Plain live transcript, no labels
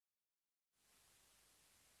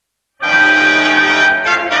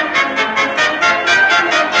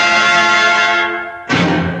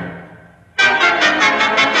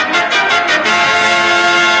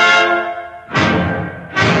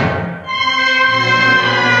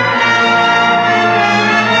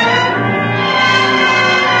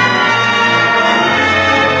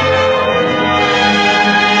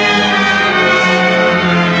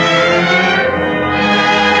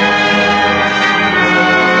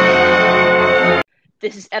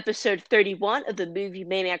This is episode 31 of the Movie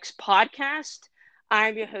Maniacs podcast.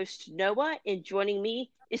 I'm your host, Noah, and joining me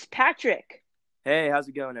is Patrick. Hey, how's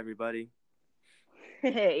it going, everybody?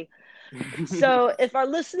 Hey. So, if our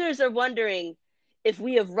listeners are wondering if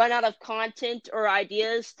we have run out of content or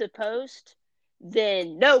ideas to post,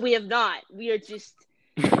 then no, we have not. We are just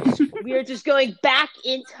going back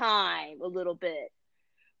in time a little bit.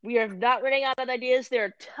 We are not running out of ideas. There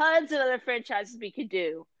are tons of other franchises we could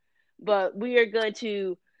do, but we are going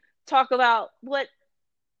to talk about what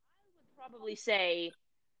I would probably say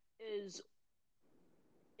is,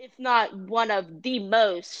 if not one of the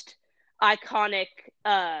most iconic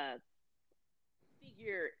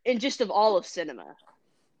figure in just of all of cinema,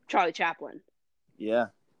 Charlie Chaplin. Yeah.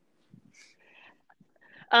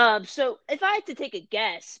 So if I had to take a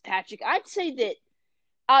guess, Patrick, I'd say that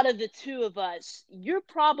out of the two of us, you're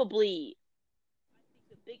probably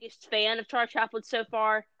the biggest fan of Charlie Chaplin so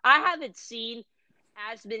far. I haven't seen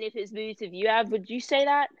as many of his movies as you have. Would you say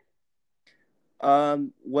that?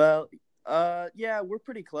 Well, yeah, we're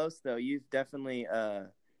pretty close though. You've definitely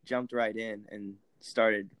jumped right in and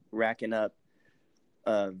started racking up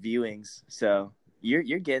viewings. So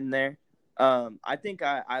you're getting there. I think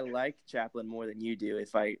I like Chaplin more than you do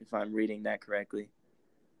if I'm reading that correctly.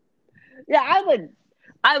 Yeah,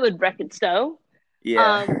 I would reckon so.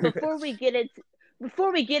 Yeah. Before we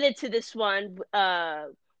get into this one,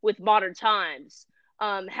 with modern times,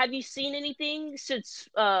 have you seen anything since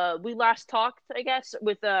we last talked? I guess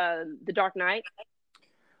with the Dark Knight.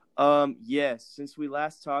 Yes, since we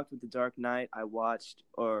last talked with The Dark Knight, I watched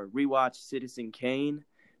or rewatched Citizen Kane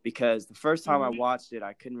because the first time I Mm-hmm. watched it,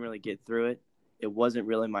 I couldn't really get through it. It wasn't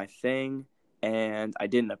really my thing, and I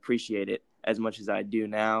didn't appreciate it as much as I do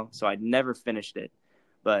now, so I never finished it.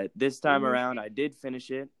 But this time Mm-hmm. around, I did finish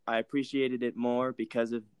it. I appreciated it more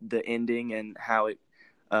because of the ending and how it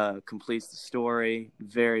completes the story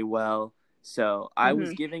very well. So Mm-hmm.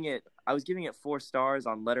 I was giving it 4 stars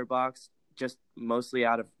on Letterboxd, just mostly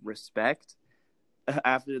out of respect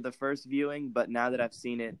after the first viewing. But now that I've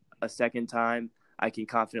seen it a second time, I can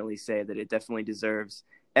confidently say that it definitely deserves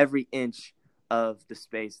every inch of the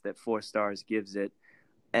space that 4 stars gives it.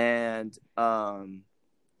 And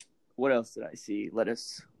what else did I see? Let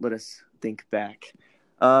us think back.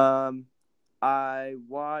 Um, I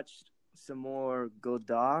watched some more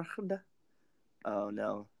Godard. Oh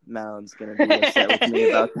no, Madeline's gonna be upset with me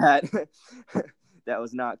about that. That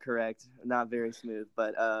was not correct, not very smooth.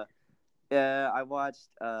 But I watched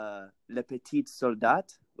Le Petit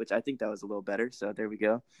Soldat, which I think that was a little better. So there we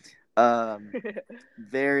go. Um,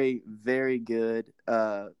 very very good.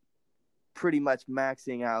 Pretty much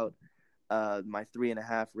maxing out my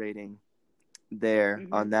 3.5 rating there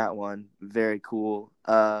Mm-hmm. on that one. Very cool.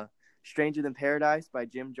 Stranger Than Paradise by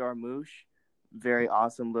Jim Jarmusch. Very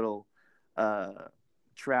awesome little uh,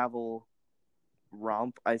 travel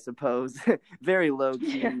romp, I suppose. Very low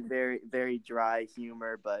Yeah. key, very dry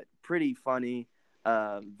humor, but pretty funny.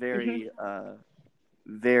 Mm-hmm.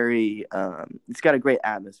 Very. It's got a great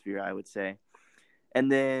atmosphere, I would say. And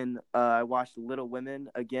then I watched Little Women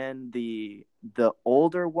again, the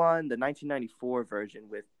older one, the 1994 version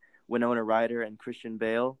with Winona Ryder and Christian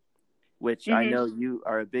Bale, which I Mm-hmm. know you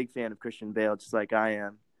are a big fan of Christian Bale, just like I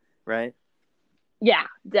am, right? Yeah,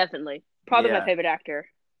 definitely. Probably my Yeah, favorite actor.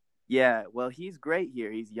 yeah. Well, he's great here.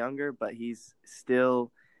 He's younger, but he's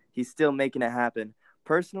still making it happen.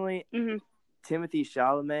 Personally, Mm-hmm. Timothy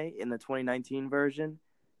Chalamet in the 2019 version,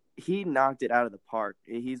 he knocked it out of the park.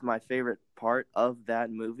 He's my favorite part of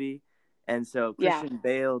that movie. And so Yeah. Christian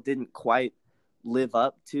Bale didn't quite live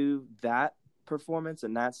up to that performance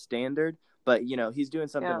and that standard, but he's doing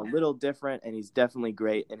something a Yeah. little different and he's definitely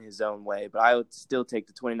great in his own way. But I would still take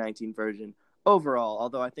the 2019 version overall,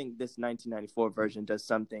 although I think this 1994 version does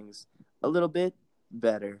some things a little bit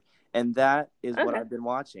better. And that is what Okay. I've been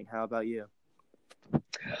watching. How about you?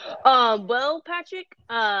 Well, Patrick,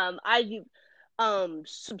 I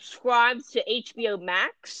subscribed to HBO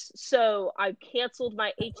Max, so I canceled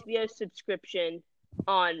my HBO subscription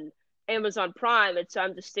on Amazon Prime, and so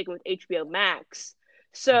I'm just sticking with HBO Max.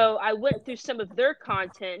 So I went through some of their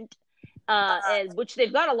content, and which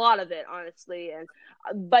they've got a lot of it, honestly. And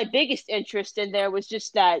my biggest interest in there was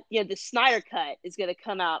just that the Snyder Cut is going to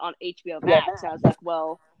come out on HBO Max. I was like,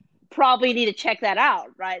 well, probably need to check that out,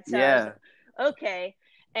 right? So I was Yeah. like, okay.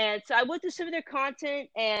 And so I went through some of their content,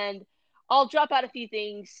 and I'll drop out a few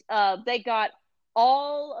things. They got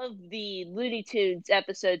all of the Looney Tunes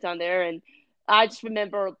episodes on there, and I just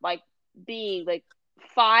remember like being like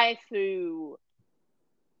 5 through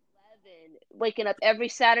 11, waking up every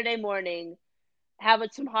Saturday morning, having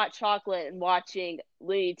some hot chocolate and watching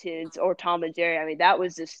Looney Tunes or Tom and Jerry. I mean, that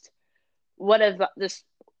was just one of this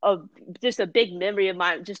of just a big memory of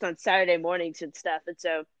mine just on Saturday mornings and stuff. And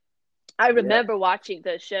so I Yeah. remember watching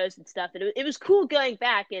those shows and stuff, and it was cool going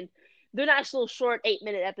back. And they're nice little short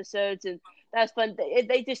 8-minute episodes, and that's fun.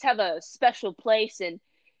 They just have a special place, and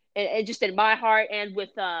just in my heart, and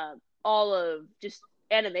with all of just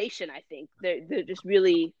animation. I think they're just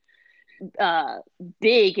really uh,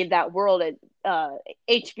 big in that world. And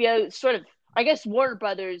HBO sort of, I guess Warner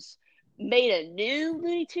Brothers made a new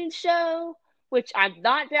Looney Tunes show, which I'm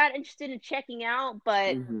not that interested in checking out,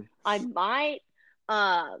 but Hmm. I might.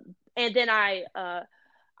 And then I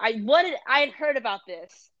had heard about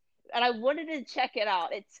this, and I wanted to check it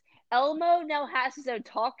out. It's Elmo now has his own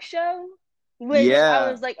talk show, which I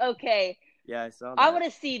Yeah. was like, okay, Yeah, I saw I that. want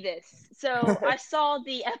to see this. So I saw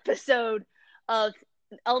the episode of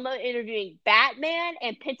Elmo interviewing Batman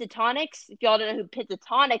and Pentatonics. If y'all don't know who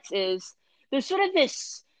Pentatonics is, there's sort of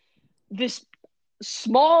this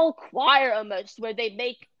small choir almost where they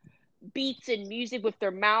make beats and music with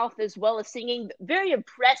their mouth as well as singing. Very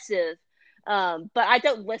impressive. But I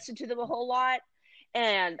don't listen to them a whole lot.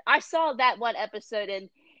 And I saw that one episode, and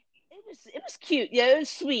it was cute. Yeah, it was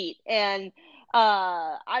sweet. And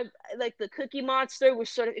I like the Cookie Monster was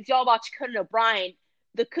sort of, if y'all watch Conan O'Brien,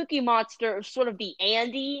 the Cookie Monster is sort of the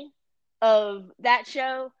Andy of that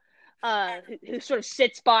show, who sort of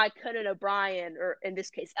sits by Conan O'Brien, or in this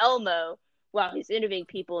case Elmo, while he's interviewing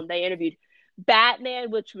people. And they interviewed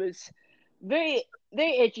Batman, which was very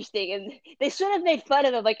very interesting. And they sort of made fun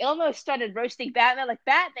of him. Like Elmo started roasting Batman, like,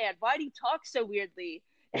 Batman, why do you talk so weirdly?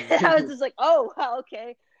 And I was just like, oh,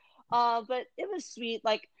 okay. But it was sweet.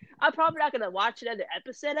 Like, I'm probably not gonna watch another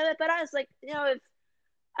episode of it, but I was like, if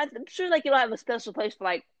I'm sure like it'll have a special place for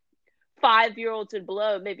like 5-year-olds and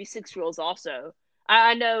below, maybe 6-year-olds also.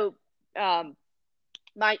 I know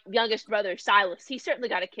my youngest brother Silas, he certainly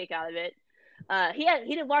got a kick out of it. He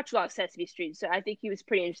didn't watch a lot of Sesame Street, so I think he was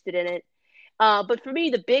pretty interested in it. But for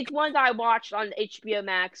me, the big one that I watched on HBO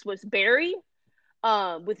Max was Barry,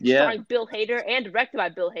 with Yeah. starring Bill Hader and directed by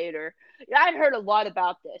Bill Hader. Yeah, I'd heard a lot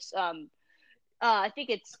about this. I think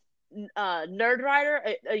it's Nerd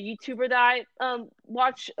Writer, a YouTuber that I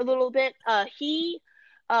watch a little bit. He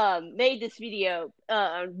made this video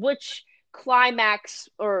which climax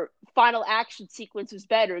or final action sequence was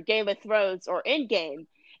better, Game of Thrones or Endgame.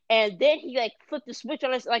 And then he like flipped the switch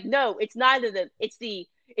on us, like, no, it's neither of them.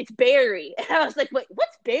 It's Barry. And I was like, wait,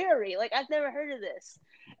 what's Barry? Like, I've never heard of this.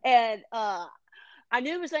 And I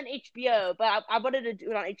knew it was on HBO, but I wanted to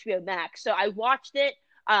do it on HBO Max. So I watched it.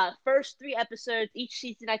 First 3 episodes. Each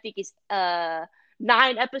season, I think, is 9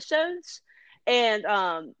 episodes.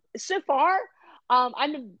 And so far, I'm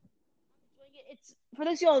enjoying it. It's, for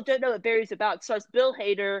those of y'all who don't know what Barry's about, so it's Bill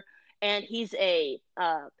Hader, and he's a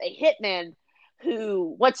hitman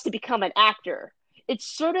who wants to become an actor. It's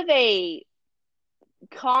sort of a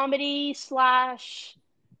comedy slash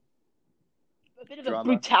a bit of a Drama.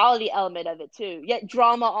 brutality element of it too. Yet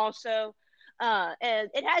drama also. And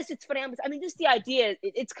it has its funny elements. I mean, just the idea,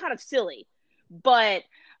 it's kind of silly, but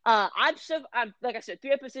I'm like I said,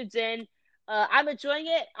 3 episodes in. I'm enjoying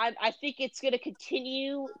it. I think it's going to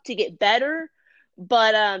continue to get better,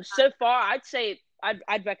 but so far, I'd say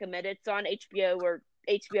I'd recommend it. It's on HBO or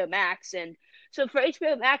HBO Max, and so for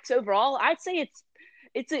HBO Max overall, I'd say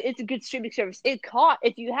it's a good streaming service.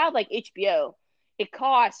 If you have like HBO, it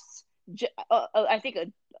costs I think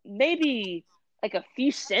maybe like a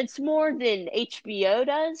few cents more than HBO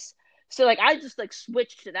does. So like I just like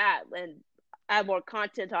switched to that and add more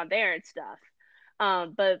content on there and stuff.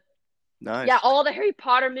 But yeah, Nice. all the Harry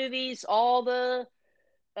Potter movies, all the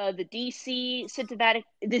DC cinematic,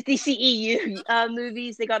 the DCEU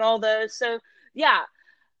movies, they got all those. So yeah,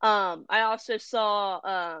 I also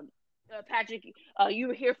saw Patrick. You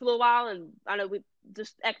were here for a little while, and I know we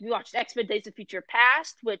watched X-Men: Days of Future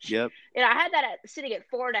Past, which, Yep. I had that sitting at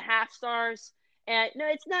 4.5 stars. And no,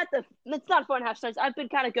 it's not 4.5 stars. I've been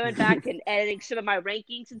kind of going back and editing some of my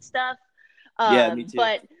rankings and stuff. Yeah, me too.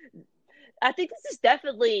 But I think this is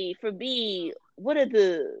definitely for me one of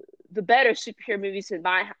the better superhero movies in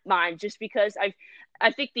my mind, just because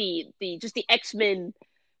I think the just the X-Men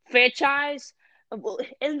franchise,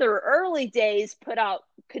 in their early days, put out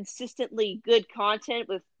consistently good content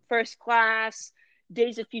with First Class,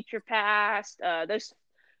 Days of Future Past. Those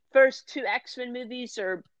first 2 X-Men movies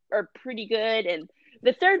are pretty good, and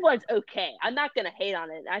the third one's okay. I'm not gonna hate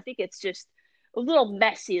on it. I think it's just a little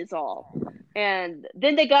messy, is all. And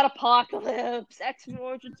then they got Apocalypse, X-Men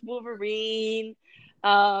Origins Wolverine,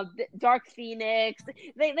 Dark Phoenix.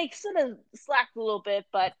 They sort of slacked a little bit,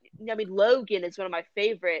 but I mean, Logan is one of my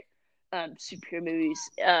favorite superhero movies,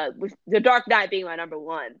 with The Dark Knight being my number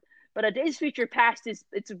one. But a Days of Future Past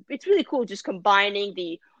it's really cool, just combining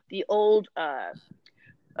the old uh,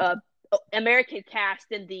 American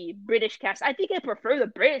cast and the British cast. I think I prefer the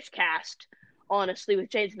British cast, honestly, with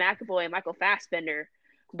James McAvoy and Michael Fassbender.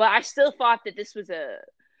 But I still thought that this was a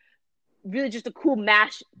really just a cool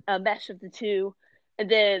mesh of the two. And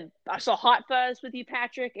then I saw Hot Fuzz with you,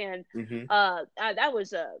 Patrick, and Mm-hmm. that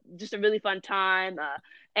was just a really fun time.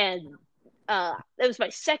 And It was my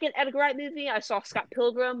second Edgar Wright movie. I saw Scott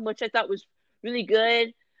Pilgrim, which I thought was really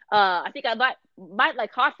good. I think I might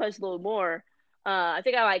like Hot Fuzz a little more. I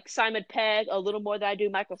think I like Simon Pegg a little more than I do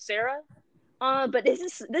Michael Cera. But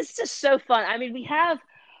this is just so fun. I mean, we have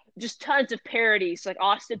just tons of parodies like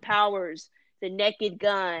Austin Powers, The Naked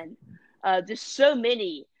Gun. There's so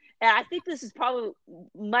many, and I think this is probably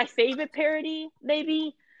my favorite parody.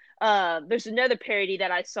 Maybe there's another parody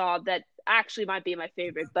that I saw that actually might be my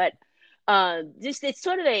favorite, but just it's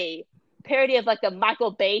sort of a parody of like the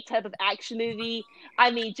Michael Bay type of action movie.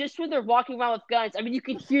 I mean, just when they're walking around with guns, I mean, you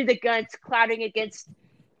can hear the guns clattering against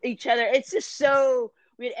each other. It's just so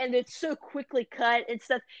weird, and it's so quickly cut and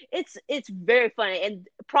stuff. It's very funny, and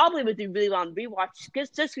probably would do really well on rewatch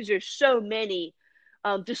because there's so many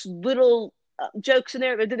just little jokes in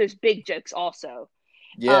there, but then there's big jokes also.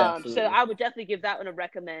 Yeah, So absolutely. I would definitely give that one a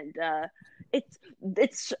recommend.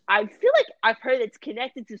 It's I feel like I've heard it's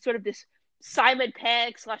connected to sort of this Simon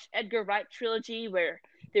Pegg / Edgar Wright trilogy where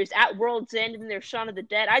there's At World's End and there's Shaun of the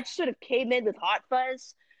Dead. I just sort of came in with Hot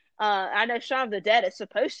Fuzz. I know Shaun of the Dead is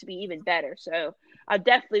supposed to be even better, so I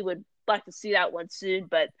definitely would like to see that one soon.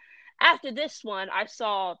 But after this one, I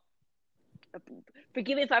saw.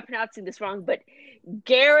 Forgive me if I'm pronouncing this wrong, but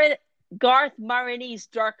Garth Marenghi's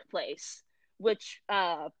Dark Place, which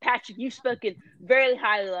Patrick, you've spoken very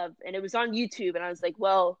highly of, and it was on YouTube, and I was like,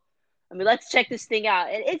 well, I mean, let's check this thing out,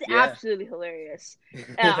 and it's Yeah. absolutely hilarious.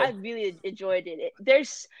 I really enjoyed it.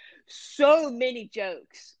 There's so many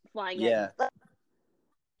jokes flying at you. Yeah.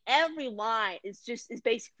 Every line is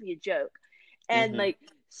basically a joke, and Mm-hmm. like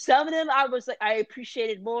some of them I was like I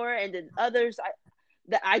appreciated more, and then others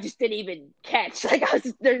that I just didn't even catch. Like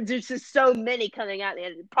there's just so many coming out,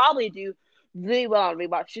 and probably do really well on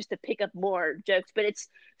rewatch just to pick up more jokes. But it's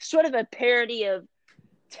sort of a parody of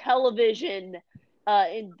television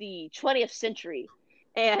in the 20th century,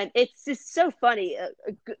 and it's just so funny.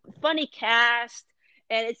 Funny cast,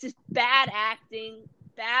 and it's just bad acting,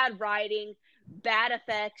 bad writing, bad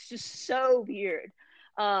effects, just so weird.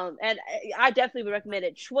 And I definitely would recommend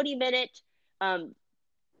it. 20-minute, um,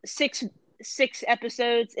 six six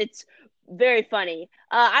episodes. It's very funny.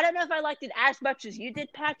 I don't know if I liked it as much as you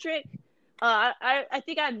did, Patrick. I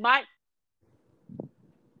think I might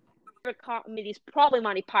favorite comedy is probably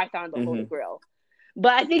Monty Python and the Holy Mm-hmm. Grail,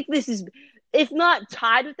 but I think this is, if not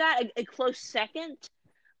tied with that, a close second.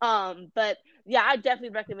 But yeah, I definitely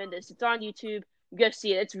recommend this. It's on YouTube. Go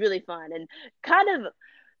see it. It's really fun and kind of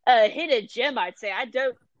a hidden gem, I'd say. I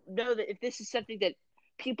don't know that if this is something that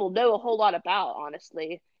people know a whole lot about.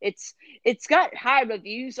 Honestly, it's got high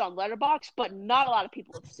reviews on Letterboxd, but not a lot of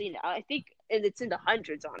people have seen it. I think it's in the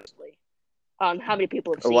hundreds, honestly, on how many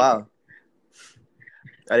people have Oh seen it. wow,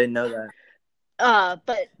 I didn't know that.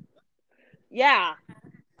 But yeah,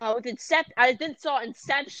 I then saw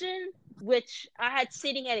Inception, which I had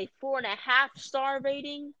sitting at a 4.5 star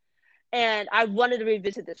rating, and I wanted to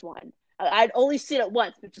revisit this one. I'd only seen it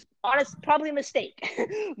once, which is honest, probably a mistake.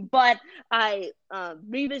 But I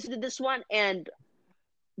revisited this one and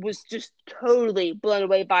was just totally blown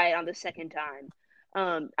away by it on the second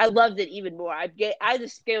time. I loved it even more. I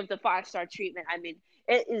just gave it the 5 star treatment. I mean,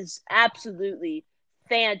 it is absolutely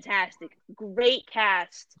fantastic. Great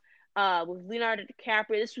cast with Leonardo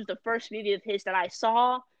DiCaprio. This was the first movie of his that I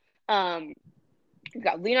saw. We've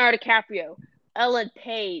got Leonardo DiCaprio, Ellen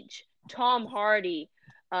Page, Tom Hardy,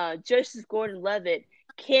 Joseph Gordon-Levitt,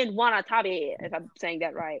 Ken Watanabe, if I'm saying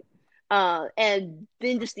that right. And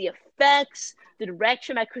then just the effects, the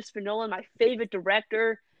direction by Christopher Nolan, my favorite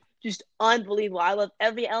director, just unbelievable. I love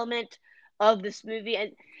every element of this movie,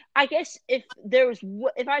 and I guess if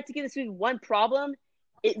I had to give this movie one problem,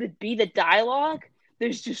 it would be the dialogue.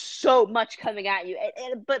 There's just so much coming at you,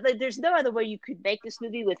 but like, there's no other way you could make this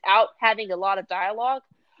movie without having a lot of dialogue.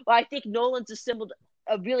 Well, I think Nolan's assembled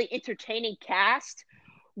a really entertaining cast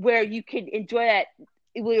where you can enjoy that.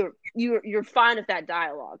 You're fine with that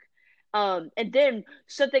dialogue. And then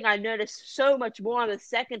something I noticed so much more on the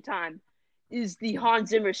second time is the Hans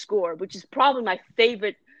Zimmer score, which is probably my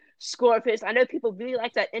favorite score of his. I know people really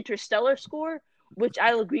like that Interstellar score, which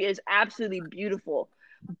I agree is absolutely beautiful.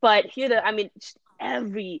 But here, I mean, just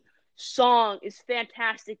every song is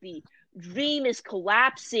fantastic. The dream is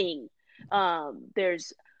collapsing.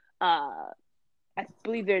 There's I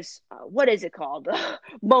believe there's what is it called?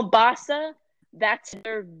 Mombasa. That's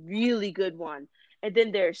a really good one. And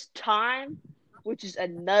then there's Time, which is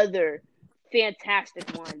another fantastic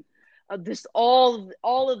one. This all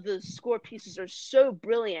of the score pieces are so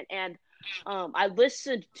brilliant, and I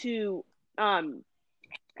listened to um,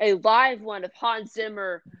 a live one of Hans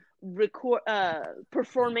Zimmer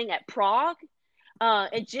performing at Prague,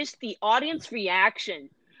 and just the audience reaction,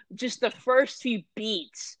 just the first few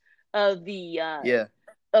beats of Yeah.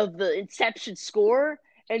 the Inception score,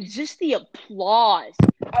 and just the applause.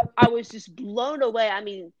 I was just blown away. I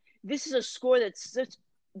mean, this is a score that's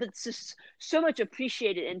just so much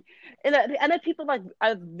appreciated, and I know people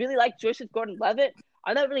I really like Joseph Gordon-Levitt.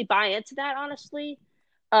 I don't really buy into that, honestly,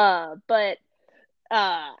 but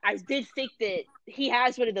I did think that he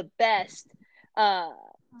has one of the best uh,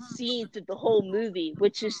 scenes of the whole movie,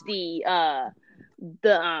 which is the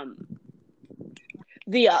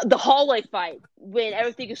the hallway fight when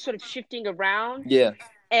everything is sort of shifting around, Yeah.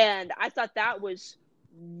 and I thought that was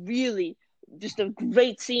really just a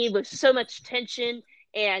great scene with so much tension,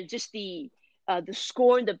 and just the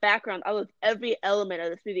score in the background. I love every element of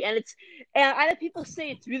this movie, and I know people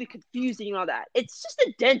say it's really confusing and all that. It's just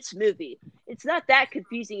a dense movie. It's not that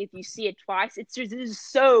confusing if you see it twice. There's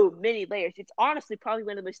so many layers. It's honestly probably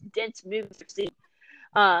one of the most dense movies I've seen.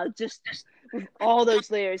 Just with all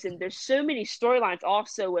those layers, and there's so many storylines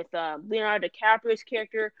also with Leonardo DiCaprio's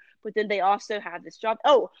character, but then they also have this job.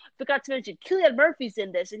 Oh, forgot to mention Cillian Murphy's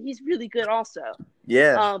in this, and he's really good also.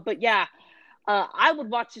 Yeah. But yeah, I would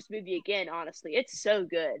watch this movie again. Honestly, it's so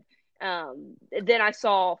good. Then I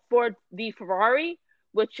saw Ford v Ferrari,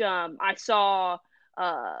 which I saw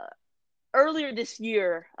uh, earlier this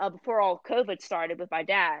year, before all COVID started, with my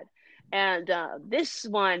dad, and this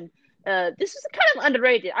one. This is kind of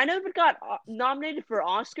underrated. I know it got nominated for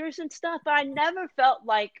Oscars and stuff, but I never felt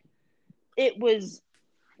like it was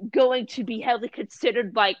going to be heavily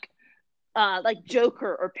considered like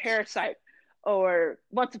Joker or Parasite or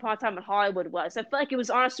Once Upon a Time in Hollywood was. I feel like it was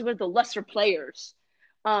honestly one of the lesser players.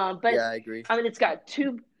 But Yeah, I agree. I mean, it's got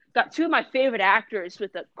two of my favorite actors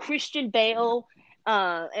with Christian Bale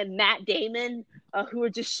and Matt Damon, who are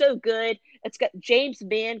just so good. It's got James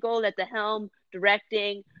Mangold at the helm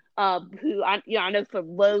directing. Who I know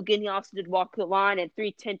from Logan. He also did Walk the Line and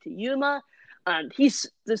 3:10 to Yuma. He's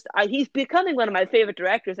becoming one of my favorite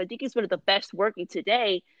directors. I think he's one of the best working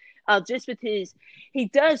today. Just with he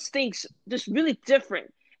does things just really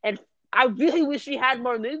different, and I really wish we had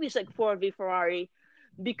more movies like Ford v Ferrari,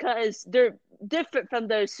 because they're different from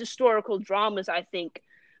those historical dramas. I think,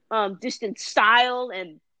 just in style,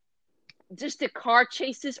 and just the car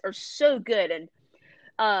chases are so good, and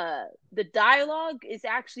the dialogue is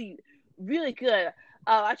actually really good.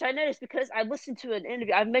 Which I noticed because I listened to an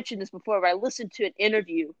interview. I've mentioned this before, but I listened to an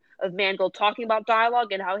interview of Mangold talking about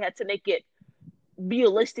dialogue and how he had to make it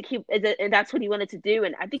realistic. And that's what he wanted to do.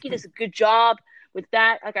 And I think he does a good job with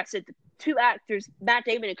that. Like I said, the two actors, Matt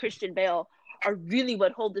Damon and Christian Bale, are really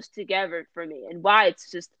what hold this together for me, and why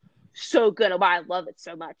it's just so good, and why I love it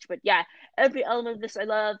so much. But yeah, every element of this I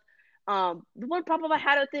love. The one problem I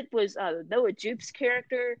had with it was Noah Jupe's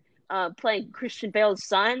character, playing Christian Bale's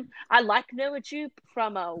son. I like Noah Jupe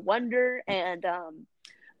from Wonder and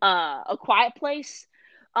A Quiet Place.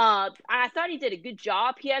 I thought he did a good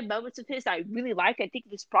job. He had moments of his that I really liked. I think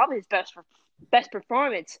it was probably his best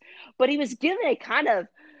performance, but he was given a kind of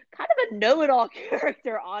a know-it-all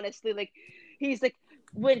character. Honestly, like he's like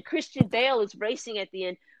when Christian Bale is racing at the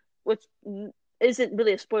end, which isn't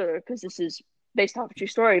really a spoiler because this is based off a true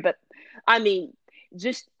story, but I mean,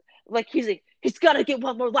 just like he's got to get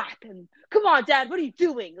one more lap, and come on, Dad, what are you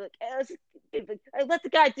doing? Like, let the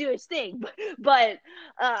guy do his thing. But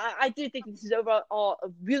I do think this is overall a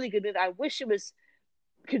really good movie. I wish it was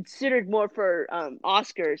considered more for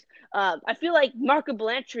Oscars. I feel like Marco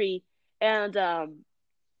Blanchard and uh,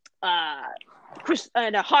 Chris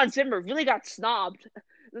and Hans Zimmer really got snubbed,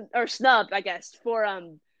 I guess, for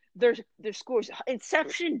their scores.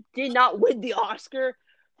 Inception did not win the Oscar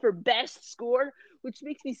for best score, which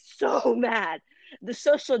makes me so mad. The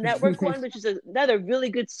Social Network one, which is another really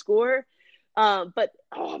good score, but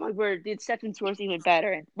oh my word, the Inception score is even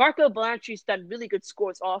better. And Marco Blanchi's done really good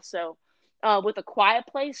scores also, with A Quiet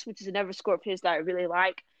Place, which is another score of his that I really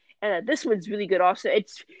like. And this one's really good also.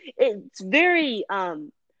 It's very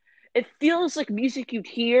it feels like music you'd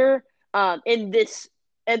hear in this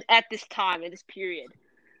and at this time in this period.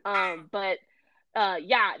 But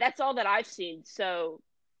yeah, that's all that I've seen. So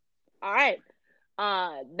all right,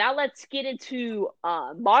 now let's get into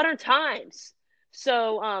modern times.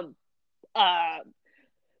 So uh,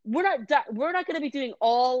 we're not going to be doing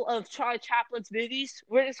all of Charlie Chaplin's movies.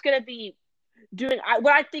 We're just going to be doing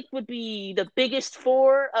what I think would be the biggest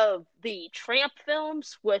four of the Tramp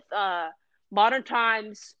films with Modern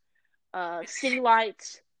Times, City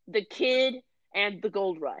Lights, The Kid, and The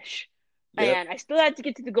Gold Rush. Yep. And I still had to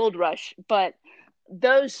get to The Gold Rush, but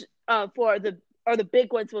those four are the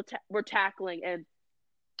big ones we're tackling, and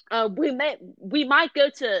we might go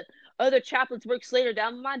to other Chaplin's works later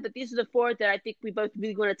down the line, but these are the four that I think we both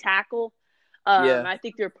really want to tackle. Yeah. I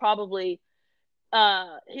think they're probably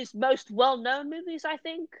his most well known movies. I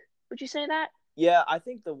think. Would you say that? Yeah, I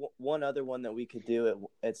think the one other one that we could do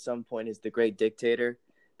at some point is The Great Dictator.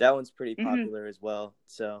 That one's pretty Mm-hmm. popular as well.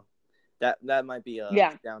 So that might be a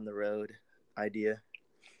Yeah, down the road idea.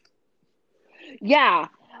 yeah.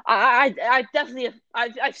 I definitely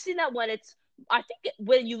I've seen that one. It's I think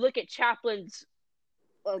when you look at Chaplin's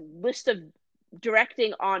list of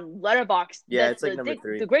directing on Letterboxd, Yeah, it's like number The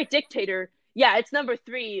 3. Great Dictator. Yeah, it's number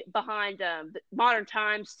three behind Modern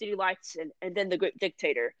Times, City Lights, and then The Great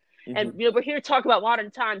Dictator. And Hmm. we're here to talk about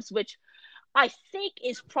Modern Times, which I think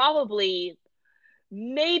is probably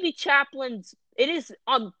maybe Chaplin's. It is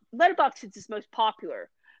on Letterboxd. It's his most popular,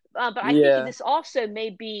 but I think Yeah. this also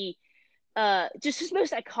may be just his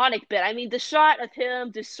most iconic bit. I mean, the shot of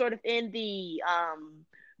him just sort of in the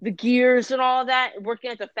gears and all that,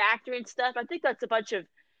 working at the factory and stuff. I think that's a bunch of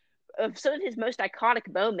some of his most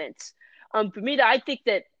iconic moments. For me, I think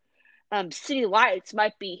that City Lights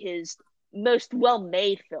might be his most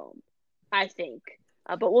well-made film. I think,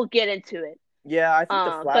 but we'll get into it. Yeah, I think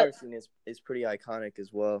the But flower scene is pretty iconic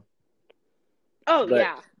as well. oh But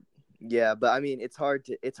yeah, yeah, but I mean, it's hard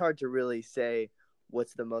to really say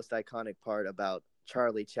what's the most iconic part about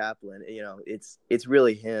Charlie Chaplin. It's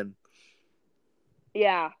really him.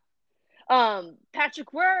 yeah.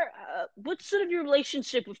 Patrick, what's sort of your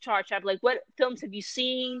relationship with Charlie Chaplin? Like, what films have you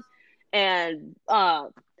seen, and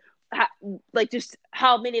how, like, just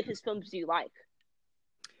how many of his films do you like?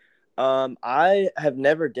 I have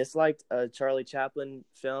never disliked a Charlie Chaplin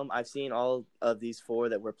film. I've seen all of these four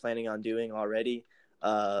that we're planning on doing already.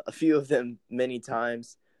 A few of them many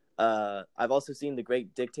times. I've also seen The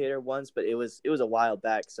Great Dictator once, but it was a while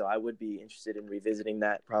back, so I would be interested in revisiting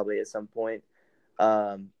that probably at some point.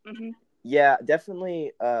 Um, Mm-hmm. yeah,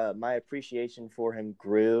 definitely. My appreciation for him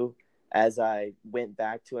grew as I went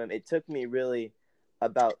back to him. It took me really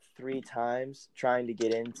about 3 times trying to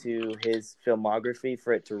get into his filmography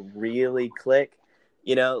for it to really click.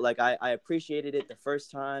 Like I appreciated it the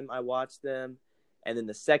first time I watched them, and then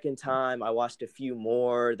the second time I watched a few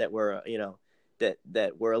more that were,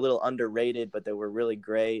 that were a little underrated, but that were really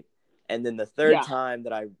great. And then the third Yeah. time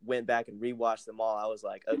that I went back and rewatched them all, I was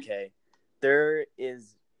like, okay, there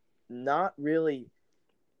is not really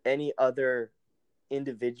any other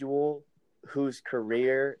individual whose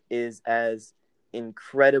career is as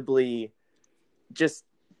incredibly just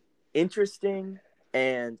interesting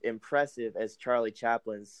and impressive as Charlie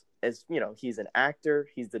Chaplin's. As he's an actor,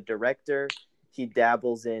 he's the director, he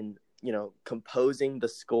dabbles in composing the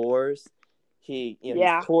scores, he's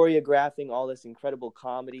Yeah. choreographing all this incredible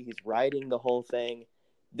comedy, he's writing the whole thing.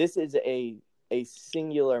 This is a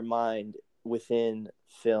singular mind within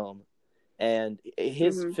film, and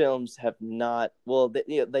his Mm-hmm. films have not, well,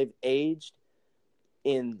 they've aged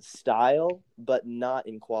in style but not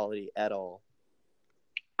in quality at all.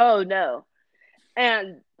 Oh no.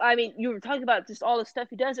 And I mean, you were talking about just all the stuff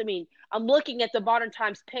he does. I mean, I'm looking at the Modern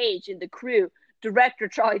Times page in the crew: director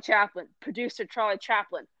Charlie Chaplin, producer Charlie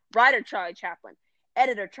Chaplin, writer Charlie Chaplin,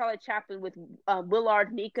 editor Charlie Chaplin with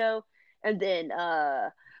Willard Nico, and then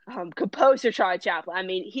composer Charlie Chaplin. I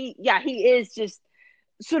mean, he is just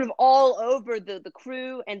sort of all over the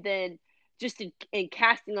crew, and then just in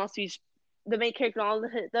casting also he's the main character in all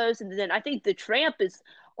of those. And then I think the Tramp is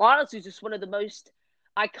honestly just one of the most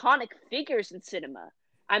iconic figures in cinema.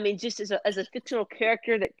 I mean, just as a fictional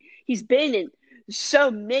character that he's been in so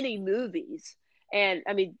many movies, and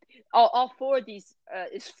I mean, all four of these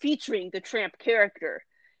is featuring the Tramp character,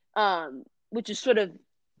 which is sort of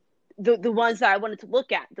the ones that I wanted to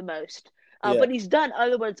look at the most. Yeah. But he's done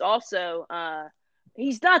other ones also.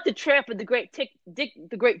 He's not the Tramp of the Great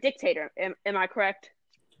Dictator. Am I correct?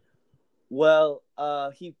 Well,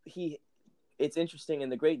 he it's interesting, in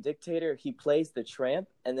The Great Dictator he plays the tramp,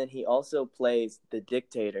 and then he also plays the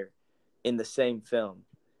dictator in the same film,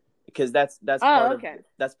 because that's Oh, part of okay.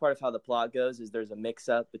 how the plot goes, is there's a mix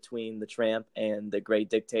up between the tramp and the Great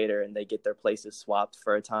Dictator, and they get their places swapped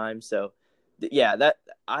for a time. So yeah, that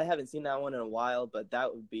I haven't seen that one in a while, but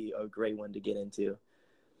that would be a great one to get into.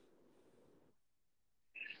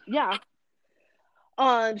 Yeah.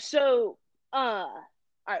 So,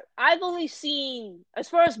 I've only seen, as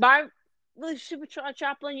far as my relationship with Charlie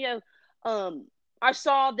Chaplin, I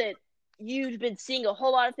saw that you've been seeing a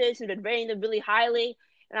whole lot of this and been rating them really highly,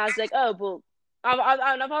 and I was like, oh well,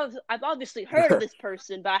 I've obviously heard of this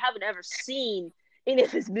person, but I haven't ever seen any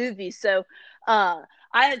of his movies. So,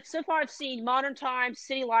 I've seen Modern Times,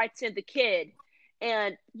 City Lights, and The Kid,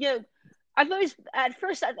 and I've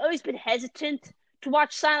always been hesitant to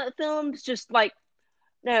watch silent films, just like,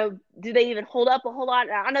 do they even hold up a whole lot?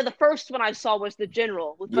 I know the first one I saw was The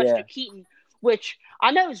General with Buster Yeah, Keaton, which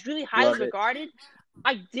I know is really highly love it. regarded.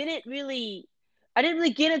 I didn't really, I didn't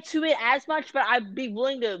really get into it as much, but I'd be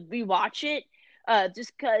willing to rewatch it,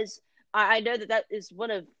 just because I know that is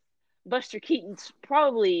one of Buster Keaton's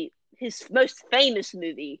probably his most famous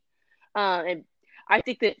movie, and I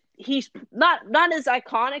think that he's not as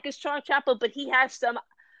iconic as Charlie Chaplin, but he has some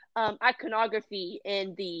iconography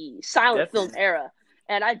in the silent film Definitely. era,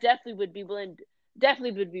 and I definitely would be willing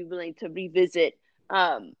to revisit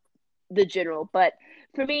the General. But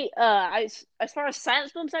for me, as far as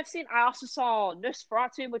silent films I've seen, I also saw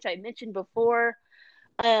Nosferatu, which I mentioned before,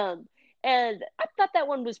 um, and I thought that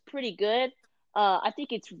one was pretty good. I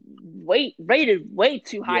think it's rated way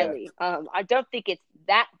too Yeah. highly. I don't think it's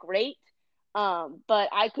that great. But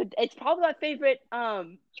it's probably my favorite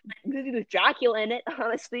movie with Dracula in it.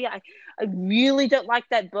 Honestly, I really don't like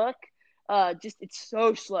that book. Just it's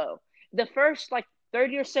so slow. The first like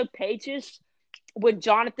 30 or so pages when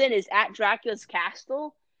Jonathan is at Dracula's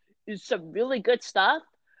castle is some really good stuff,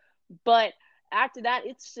 but after that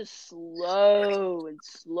it's just slow and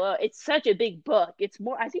slow. It's such a big book.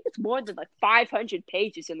 I think it's more than like 500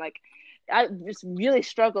 pages, and like I just really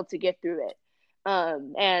struggled to get through it.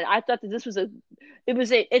 And I thought that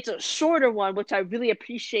it's a shorter one, which I really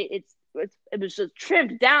appreciate. It was a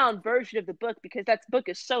trimmed down version of the book because that book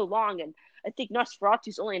is so long, and I think Nosferatu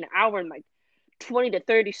is only an hour and like 20 to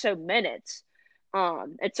 30 so minutes.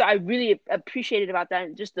 And so I really appreciated about that,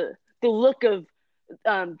 and just the look of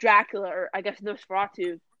Dracula, or I guess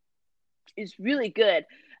Nosferatu, is really good,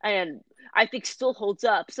 and I think still holds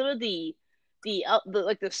up. Some of the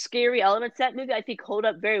scary elements of that movie I think hold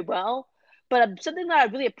up very well. But something that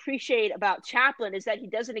I really appreciate about Chaplin is that he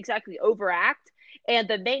doesn't exactly overact, and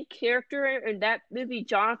the main character in that movie,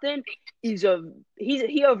 Jonathan, he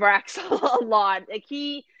overacts a lot. Like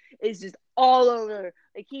he is just all over.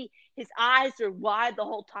 Like his eyes are wide the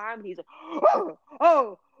whole time, and he's like,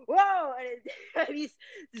 oh, whoa, and he's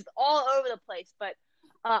just all over the place. But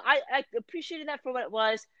I appreciated that for what it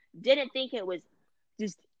was. Didn't think it was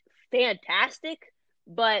just fantastic,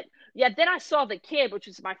 but yeah. Then I saw The Kid, which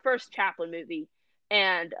was my first Chaplin movie,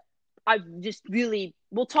 and I just really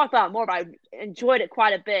we'll talk about it more. But I enjoyed it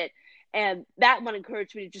quite a bit, and that one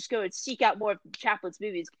encouraged me to just go and seek out more of Chaplin's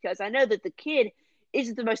movies, because I know that The Kid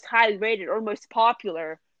isn't the most highly rated or most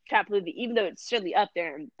popular Chaplin movie, even though it's certainly up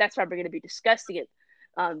there, and that's why we're going to be discussing it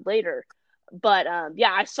later. But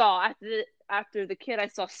yeah, I saw after The Kid, I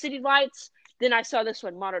saw City Lights. Then I saw this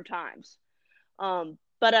one, Modern Times.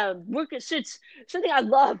 But since something I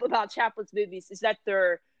love about Chaplin's movies is that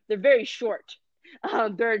they're very short.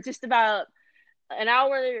 They're just about an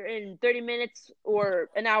hour and 30 minutes or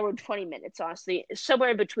an hour and 20 minutes, honestly,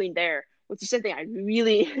 somewhere in between there, which is something I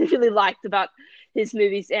really, really liked about his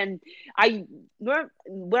movies. And when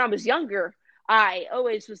I was younger, I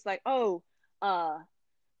always was like, oh,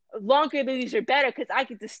 longer movies are better because I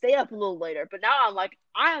get to stay up a little later. But now I'm like,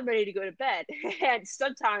 I am ready to go to bed. And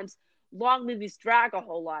sometimes long movies drag a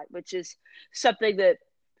whole lot, which is something that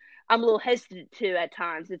I'm a little hesitant to at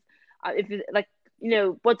times. If like,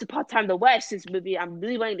 Once Upon a Time in the West is a movie I'm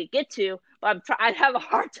really wanting to get to, but I have a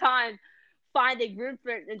hard time finding room for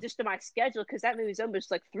it and just in my schedule, because that movie is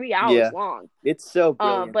almost like 3 hours Yeah. long. It's so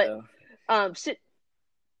brilliant But though. so,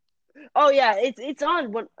 oh yeah,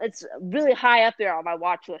 it's really high up there on my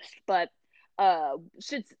watch list. But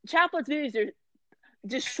since Chaplin's movies are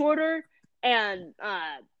just shorter, and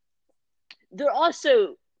they're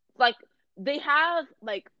also like they have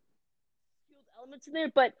like elements in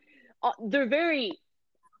there, but they're very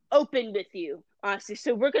open with you, honestly.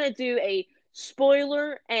 So we're gonna do a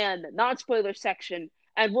spoiler and non-spoiler section,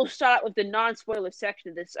 and we'll start out with the non-spoiler section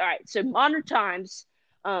of this. All right. So Modern Times,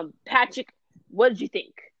 Patrick, what did you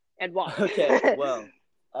think and why? Okay, well,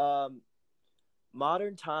 um,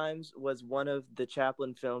 Modern Times was one of the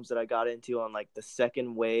Chaplin films that I got into on like the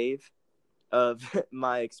second wave of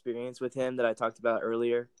my experience with him that I talked about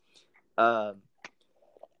earlier. Um,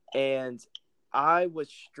 and I was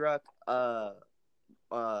struck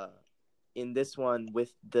in this one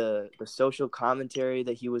with the social commentary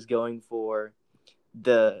that he was going for,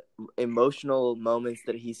 the emotional moments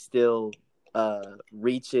that he still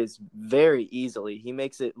reaches very easily. He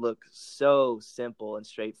makes it look so simple and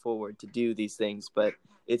straightforward to do these things, but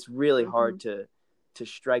it's really hard to to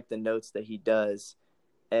strike the notes that he does.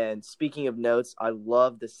 And speaking of notes, I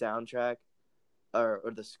love the soundtrack or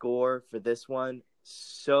the score for this one.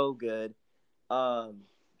 So good. Um,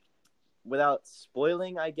 Without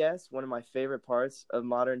spoiling, I guess one of my favorite parts of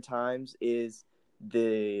Modern Times is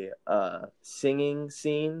the singing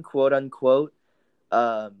scene, quote unquote,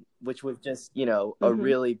 which was just a Mm-hmm.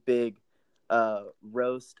 really big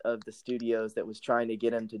roast of the studios that was trying to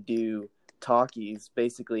get him to do talkies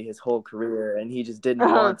basically his whole career, and he just didn't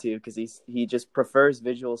Uh-huh. want to because he just prefers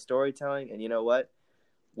visual storytelling, and you know what?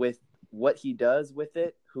 With what he does with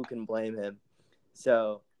it, who can blame him?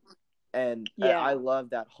 So, and I Yeah. love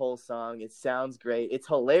that whole song. It sounds great. It's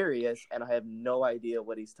hilarious, and I have no idea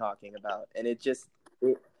what he's talking about. And it,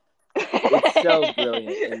 it's so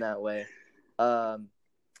brilliant in that way. Um,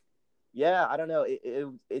 yeah, I don't know.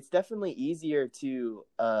 It's definitely easier to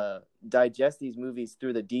digest these movies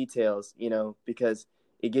through the details, because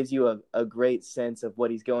it gives you a great sense of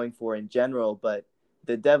what he's going for in general. But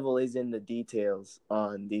the devil is in the details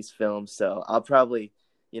on these films. So I'll probably,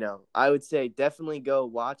 I would say definitely go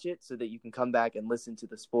watch it so that you can come back and listen to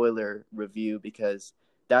the spoiler review, because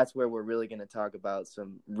that's where we're really going to talk about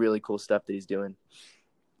some really cool stuff that he's doing.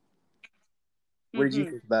 What did you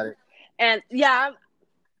Mm-hmm. think about it? And yeah,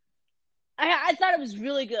 I thought it was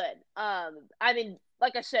really good. I mean,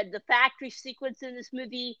 like I said, the factory sequence in this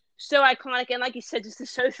movie so iconic, and like you said, just the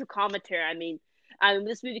social commentary. I mean,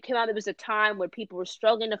 this movie came out. It was a time when people were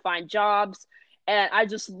struggling to find jobs, and I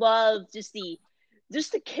just love just the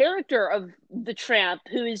character of the tramp,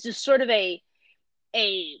 who is just sort of a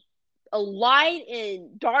a light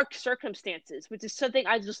in dark circumstances, which is something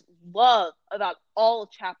I just love about all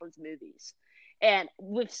of Chaplin's movies. And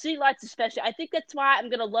with City Lights, especially, I think that's why I'm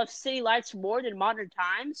gonna love City Lights more than Modern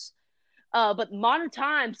Times. But Modern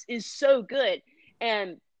Times is so good,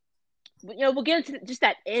 and we'll get into just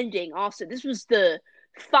that ending. Also, this was the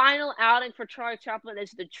final outing for Charlie Chaplin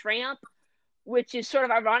as the Tramp, which is sort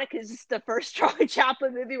of ironic because it's the first Charlie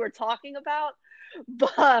Chaplin movie we're talking about.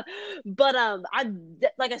 But I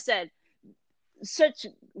like I said, such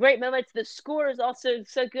great moments. The score is also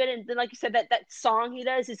so good, and then like you said, that song he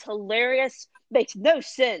does is hilarious. Makes no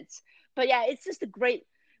sense, but yeah, it's just a great,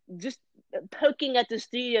 just poking at the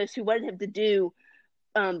studios who wanted him to do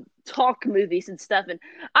talk movies and stuff. And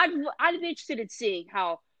I'd be interested in seeing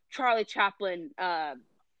how Charlie Chaplin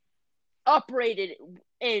operated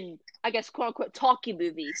in, I guess, quote unquote talkie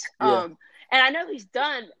movies. Yeah. And I know he's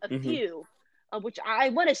done a Mm-hmm. few, which I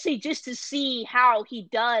want to see just to see how he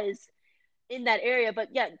does in that area. But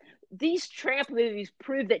yeah, these Tramp movies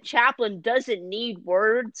prove that Chaplin doesn't need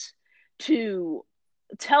words to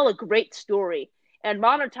tell a great story. And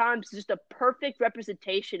Modern Times is just a perfect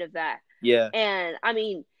representation of that. Yeah. And I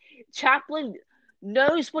mean, Chaplin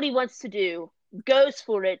knows what he wants to do, goes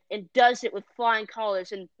for it, and does it with flying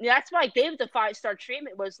colors. And that's why I gave it the 5-star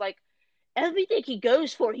treatment. Was like everything he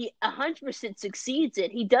goes for, he 100% succeeds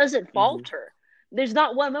in. He doesn't Mm-hmm. falter. There's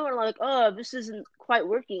not one moment I'm like, oh, this isn't quite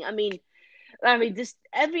working. I mean, just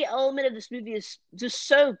every element of this movie is just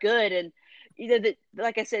so good, and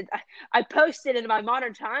like I said, I posted in my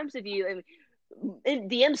Modern Times review, and in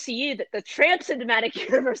the MCU, that the Tramp cinematic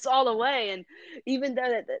universe all the way, and even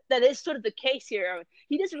though that is sort of the case here, I mean,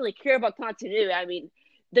 he doesn't really care about continuity. I mean,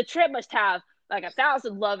 the Tramp must have like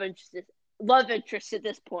 1,000 love interests at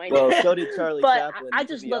this point, Well, so did Charlie but Chaplin, I to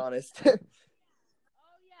just be love. honest. Oh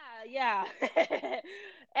yeah, yeah.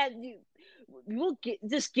 And we'll get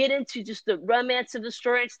into just the romance of the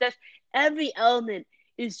story and stuff. Every element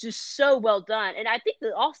is just so well done, and I think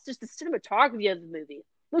that also just the cinematography of the movie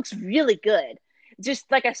looks really good. Just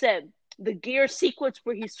like I said, the gear sequence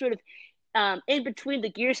where he's sort of in between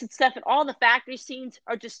the gears and stuff, and all the factory scenes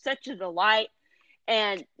are just such a delight.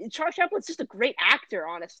 And Charles Chaplin's just a great actor,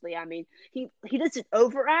 honestly. I mean, he doesn't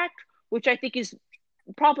overact, which I think is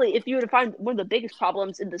probably, if you were to find one of the biggest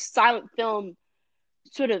problems in the silent film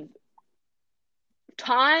sort of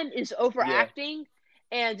time, is Yeah. overacting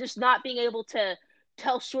and just not being able to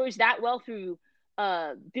tell stories that well through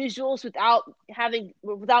visuals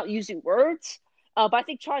without using words. But I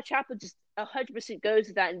think Charlie Chaplin just 100% goes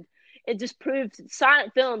with that, and it just proves that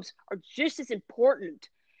silent films are just as important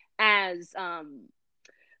as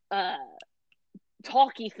uh,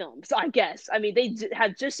 talkie films. I guess. I mean, they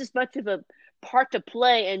have just as much of a part to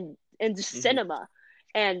play in the Mm-hmm. cinema.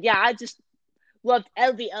 And yeah, I just loved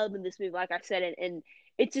every element of this movie, like I said, and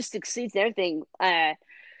it just succeeds in everything.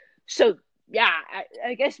 So yeah,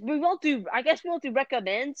 I guess we won't do. I guess we won't do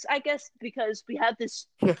recommends. I guess because we have this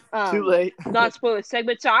Too late. non spoiler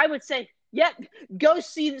segment. So I would say, yep, go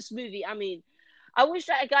see this movie. I mean, I wish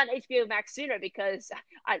I had gotten HBO Max sooner, because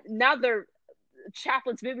now they're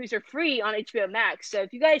Chaplin's movies are free on HBO Max. So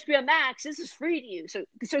if you got HBO Max, this is free to you. So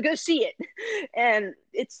go see it. And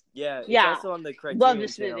it's also on the love Criterion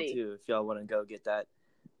this channel movie. too. If y'all want to go get that.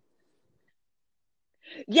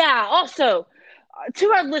 Yeah. Also, to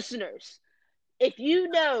our listeners, if you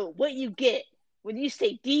know what you get when you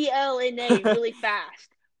say DLNA really fast,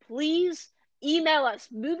 please email us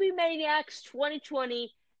moviemaniacs2020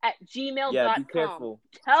 at Be gmail.com. careful.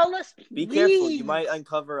 Tell us, please. Be careful. You might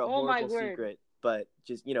uncover a Oh my horrible word. secret, but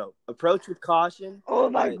just approach with caution. Oh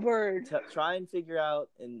my but word. Try and figure out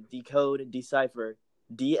and decode and decipher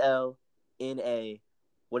DLNA.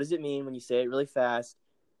 What does it mean when you say it really fast?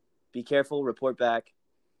 Be careful. Report back.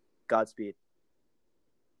 Godspeed.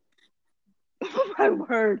 Oh my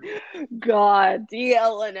word. God,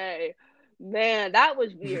 DLNA. Man, that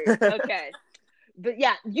was weird. Okay. But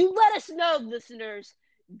yeah, you let us know, listeners.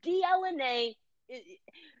 DLNA.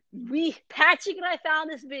 Patrick and I found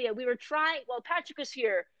this video. We were trying, well, Patrick was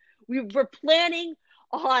here. We were planning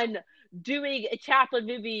on doing a Chaplin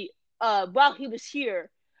movie while he was here.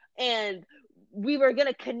 And we were going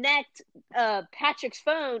to connect Patrick's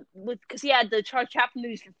phone because he had the Chaplin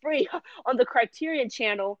movies for free on the Criterion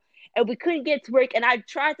channel. And we couldn't get it to work. And I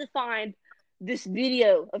tried to find this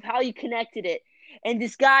video of how you connected it. And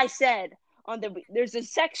this guy said there's a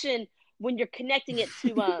section when you're connecting it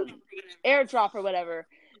to AirDrop or whatever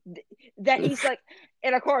that he's like,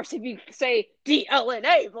 and of course if you say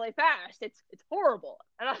DLNA really fast, it's horrible.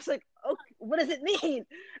 And I was like, okay, what does it mean?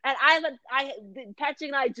 And Patrick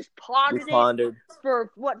and I just pondered it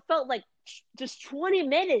for what felt like just 20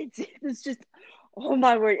 minutes. It was just, oh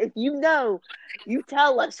my word. If you know, you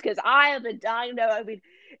tell us, because I have been dying to know. I mean,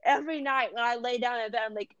 every night when I lay down in bed,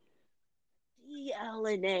 I'm like,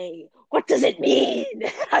 DLNA, what does it mean?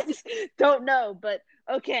 I just don't know. But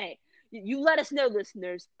okay, you let us know,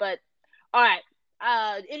 listeners. But all right,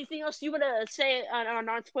 anything else you want to say on our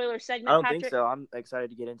non-spoiler segment, I don't Patrick? think so. I'm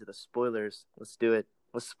excited to get into the spoilers. Let's do it.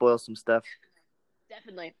 Let's spoil some stuff.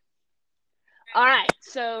 Definitely. All right,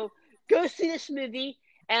 so go see this movie,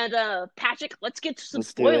 and Patrick, let's get to some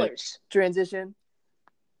spoilers. Transition.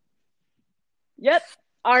 Yep.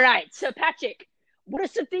 All right, so Patrick, what are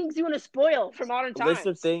some things you want to spoil from Modern Times? List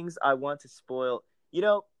of things I want to spoil.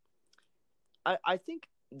 I think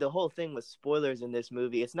the whole thing with spoilers in this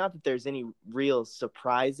movie, it's not that there's any real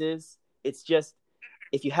surprises. It's just,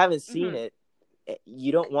 if you haven't seen it,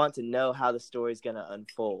 you don't want to know how the story's going to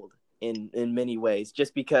unfold in many ways,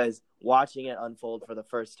 just because watching it unfold for the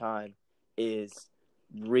first time is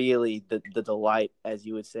really the delight, as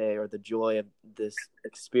you would say, or the joy of this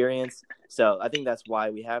experience. So I think that's why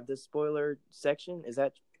we have this spoiler section. Is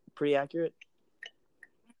that pretty accurate?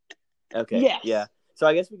 Okay. Yes. Yeah. So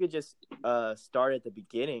I guess we could just start at the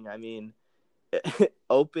beginning. I mean,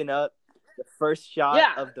 open up. The first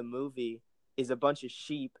shot of the movie is a bunch of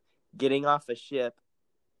sheep getting off a ship,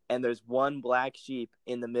 and there's one black sheep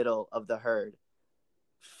in the middle of the herd.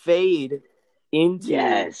 Fade into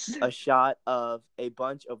a shot of a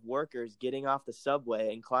bunch of workers getting off the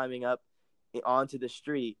subway and climbing up onto the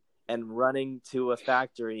street and running to a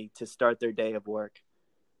factory to start their day of work.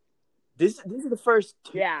 These are the first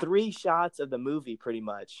 3 shots of the movie, pretty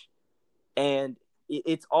much. And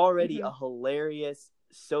it's already a hilarious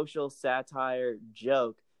social satire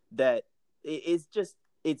joke that is just,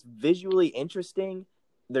 it's visually interesting.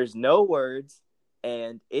 There's no words,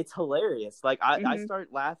 and it's hilarious. Like, I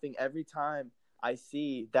start laughing every time I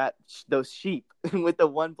see those sheep with the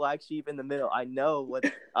one black sheep in the middle. I know what,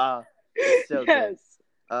 it's so good.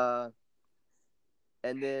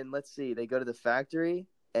 And then, let's see, they go to the factory,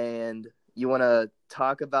 and you want to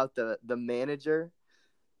talk about the manager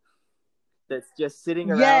that's just sitting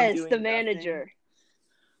around doing the manager. Nothing.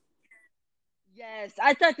 Yes,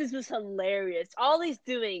 I thought this was hilarious. All he's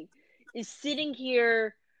doing is sitting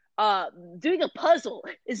here doing a puzzle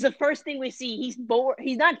is the first thing we see. He's bored.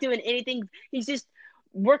 He's not doing anything. He's just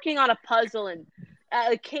working on a puzzle, and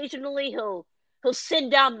occasionally he'll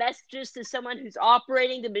send down messages to someone who's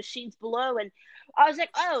operating the machines below. And I was like,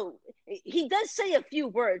 oh, he does say a few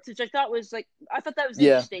words, which I thought that was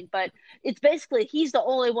interesting. But it's basically he's the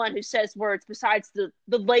only one who says words besides the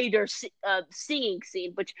later singing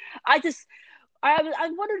scene, which I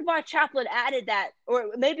wondered why Chaplin added that, or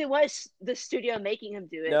maybe it was the studio making him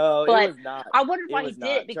do it. No, but it was not. I wondered why he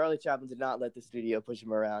did it. Charlie Chaplin did not let the studio push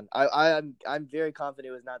him around. I'm very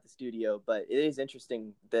confident it was not the studio, but it is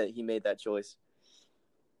interesting that he made that choice.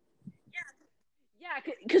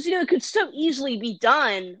 Yeah, because it could so easily be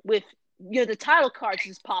done with the title cards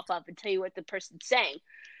just pop up and tell you what the person's saying.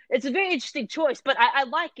 It's a very interesting choice, but I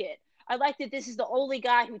like it. I like that this is the only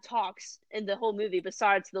guy who talks in the whole movie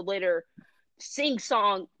besides the later sing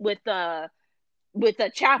song with with Yeah.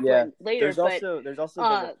 Chaplin later. But There's also the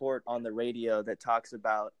uh, report on the radio that talks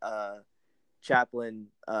about Chaplin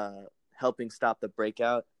helping stop the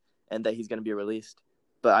breakout and that he's going to be released.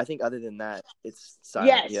 But I think other than that, it's silent.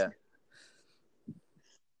 yes, Yeah.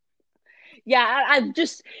 yeah, I'm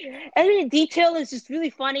just every detail is just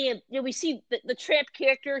really funny, and we see the Tramp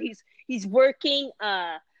character. He's working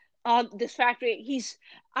on this factory.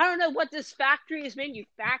 I don't know what this factory is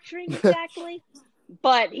manufacturing exactly,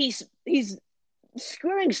 but he's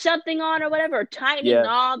screwing something on or whatever, or tightening Yeah.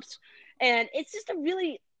 knobs, and it's just a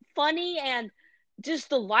really funny and just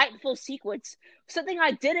delightful sequence. Something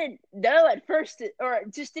I didn't know at first, or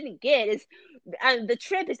just didn't get, is the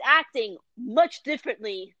Tramp is acting much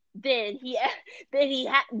differently than he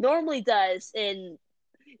normally does in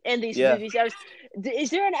these Yeah. movies. Is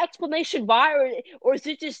there an explanation why, or is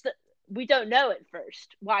it just that we don't know at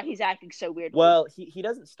first why he's acting so weirdly? Well, he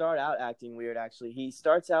doesn't start out acting weird, actually. He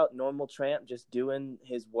starts out normal Tramp, just doing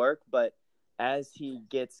his work, but as he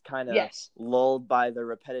gets kind of Yes. lulled by the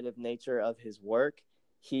repetitive nature of his work,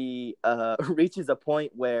 he reaches a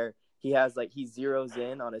point where he zeroes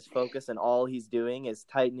in on his focus, and all he's doing is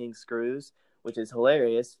tightening screws, which is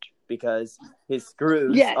hilarious because his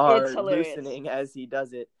screws Yeah, it's are hilarious. loosening as he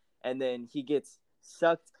does it, and then he gets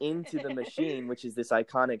sucked into the machine, which is this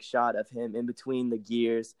iconic shot of him in between the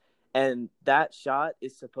gears. And that shot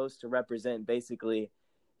is supposed to represent basically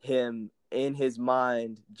him in his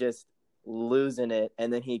mind just losing it.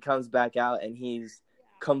 And then he comes back out and he's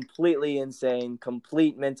completely insane,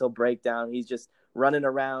 complete mental breakdown. He's just running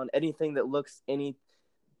around. Anything that looks any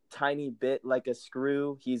tiny bit like a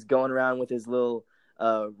screw, he's going around with his little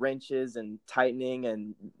wrenches and tightening.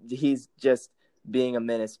 And he's just being a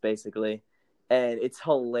menace, basically. And it's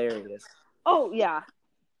hilarious. Oh yeah,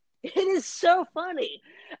 it is so funny.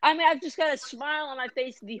 I mean, I've just got a smile on my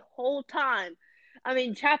face the whole time. I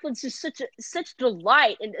mean, Chaplin's just such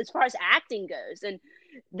delight, and as far as acting goes, and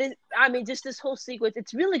I mean, just this whole sequence,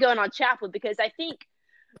 it's really going on Chaplin, because I think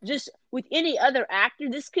just with any other actor,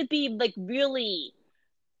 this could be like really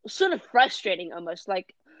sort of frustrating, almost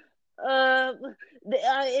like uh,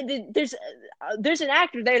 there's an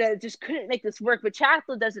actor there that just couldn't make this work, but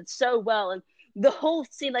Chaplin does it so well, and the whole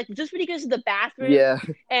scene, like just when he goes to the bathroom Yeah.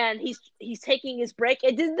 and he's taking his break,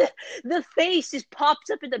 and then the face just pops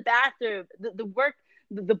up in the bathroom.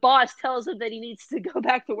 The boss tells him that he needs to go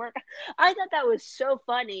back to work. I thought that was so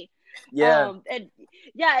funny. Yeah. And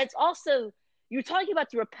yeah, it's also, you're talking about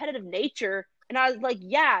the repetitive nature, and I was like,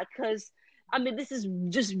 yeah, because I mean, this is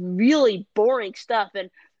just really boring stuff, and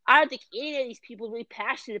I don't think any of these people are really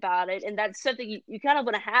passionate about it, and that's something you kind of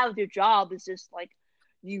want to have with your job, is just like,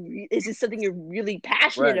 is this something you're really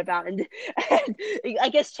passionate Right. about? And I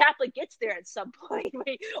guess Chaplin gets there at some point.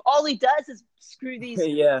 All he does is screw these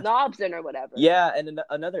Yeah. knobs in or whatever. Yeah, and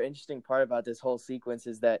another interesting part about this whole sequence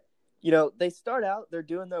is that they start out, they're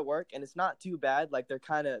doing their work, and it's not too bad. Like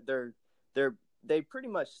they pretty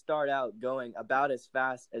much start out going about as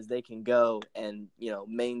fast as they can go and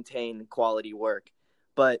maintain quality work.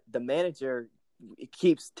 But the manager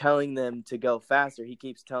keeps telling them to go faster. He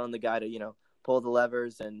keeps telling the guy to pull the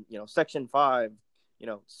levers and section 5,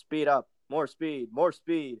 speed up, more speed, more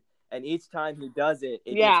speed. And each time he does it,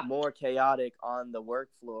 it gets Yeah. more chaotic on the work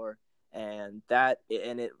floor, and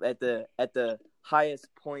it at the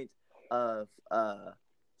highest point of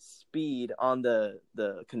speed on the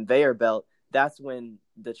conveyor belt, that's when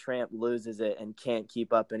the Tramp loses it and can't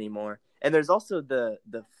keep up anymore. And there's also the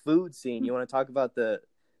food scene. You want to talk about the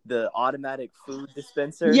automatic food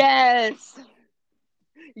dispenser? Yes.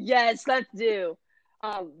 Yes, let's do.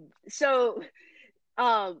 Um, so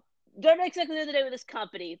don't know exactly the other day with this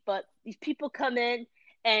company, but these people come in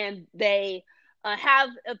and they have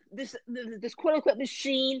this quote unquote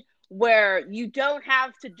machine where you don't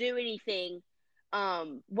have to do anything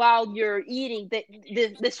while you're eating. That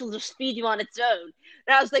this will just feed you on its own.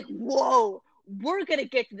 And I was like, whoa. We're gonna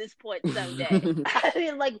get to this point someday. I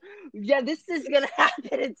mean, like, yeah, this is gonna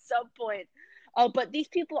happen at some point. But these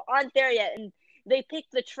people aren't there yet, and they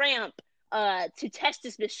picked the Tramp to test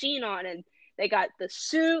this machine on, and they got the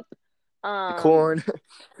soup, The corn.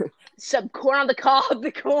 some corn on the cob,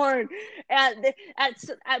 the corn. At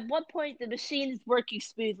one point, the machine is working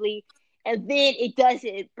smoothly, and then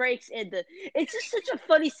it breaks, and it's just such a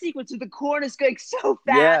funny sequence where the corn is going so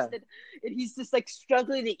fast, Yeah. and he's just like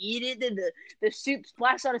struggling to eat it, and the soup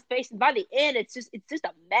splashes on his face, and by the end, it's just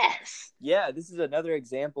a mess. Yeah, this is another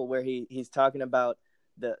example where he's talking about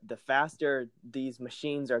the faster these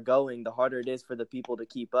machines are going, the harder it is for the people to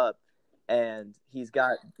keep up. And he's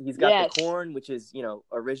got the Yes. corn, which is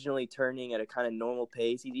originally turning at a kind of normal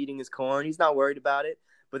pace. He's eating his corn. He's not worried about it.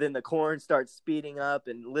 but then the corn starts speeding up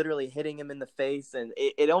and literally hitting him in the face, and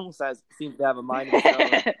it almost seems to have a mind of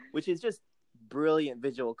its own, which is just brilliant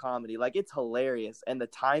visual comedy. Like, it's hilarious, and the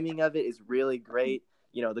timing of it is really great.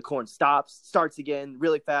 The corn starts again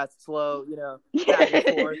really fast, slow, back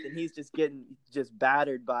and forth, and he's just getting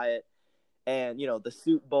battered by it. And, the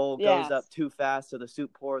soup bowl goes up too fast, so the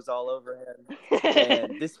soup pours all over him.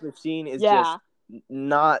 And this machine is just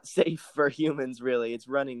not safe for humans, really. It's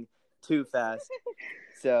running too fast.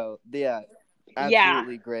 So, yeah,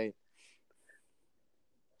 absolutely great.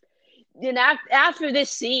 And after this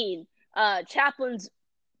scene, Chaplin's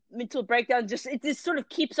mental breakdown just sort of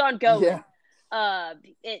keeps on going. Yeah.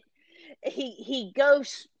 He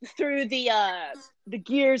goes through the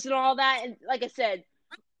gears and all that, and like I said,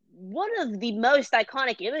 one of the most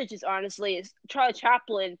iconic images, honestly, is Charlie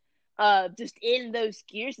Chaplin just in those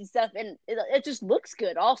gears and stuff, and it just looks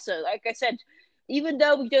good also. Like I said, even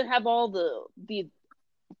though we don't have all the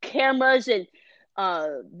cameras and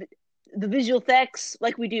the visual effects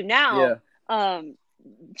like we do now,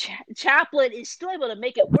 Chaplin is still able to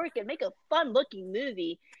make it work and make a fun-looking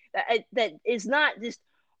movie that is not just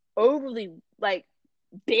overly, like,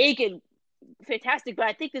 big and fantastic, but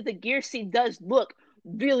I think that the gear scene does look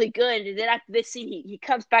really good. And then after this scene, he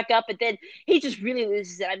comes back up, and then he just really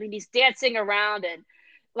loses it. I mean, he's dancing around, and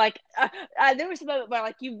like there was a moment where,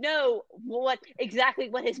 like,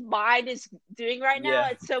 what his mind is doing right now.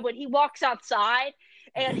 And so when he walks outside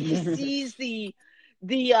and he sees the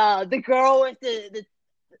girl with the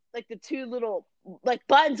two little, like,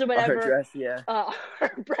 buttons or whatever, her dress,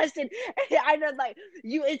 her breast, and I know, like,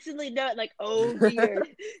 you instantly know it, like, oh dear,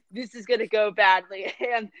 this is gonna go badly.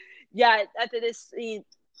 And after this scene,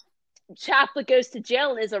 Chaplin goes to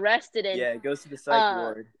jail and is arrested, and goes to the psych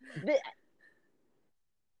ward.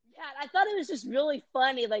 I thought it was just really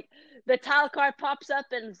funny. Like, the title card pops up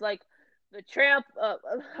and it's like, the Tramp.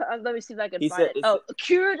 Let me see if I can find it.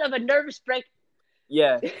 Cured of a nervous break.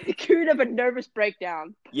 Yeah. Cured of a nervous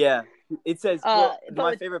breakdown. Yeah. It says,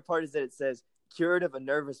 my favorite part is that it says, cured of a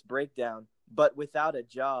nervous breakdown, but without a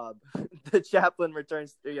job. The Chaplin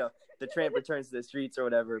returns, the Tramp returns to the streets or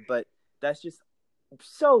whatever. But that's just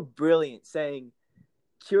so brilliant, saying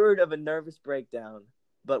cured of a nervous breakdown,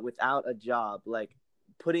 but without a job. Like,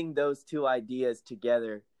 putting those two ideas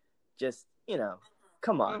together, just,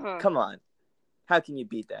 come on. How can you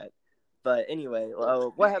beat that? But anyway,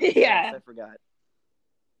 what happened next? I forgot.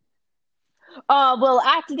 Well,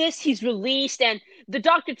 after this, he's released, and the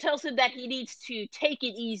doctor tells him that he needs to take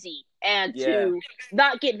it easy and to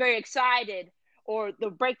not get very excited, or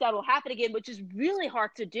the breakdown will happen again, which is really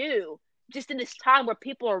hard to do just in this time where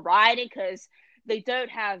people are rioting because they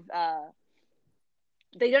don't have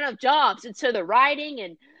jobs, and so they're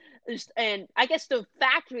rioting, and I guess the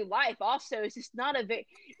factory life also is just not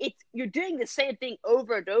you're doing the same thing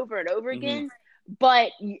over and over and over again.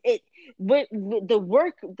 But the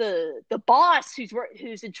boss who's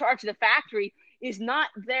in charge of the factory is not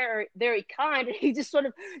very kind, and he just sort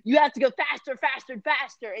of, you have to go faster, faster, and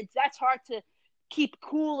faster. That's hard to keep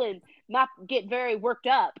cool and not get very worked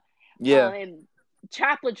up. And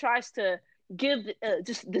Chaplin tries to give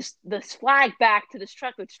just this flag back to this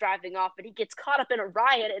truck that's driving off, and he gets caught up in a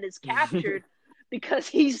riot and is captured because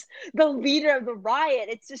he's the leader of the riot.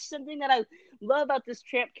 It's just something that I love about this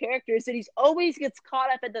Tramp character, is that he's always gets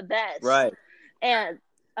caught up in the mess. Right. And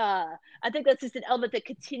I think that's just an element that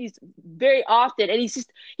continues very often. And he's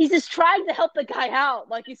just trying to help the guy out.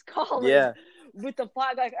 Like, he's calling with the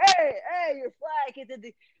flag, like, hey, your flag. And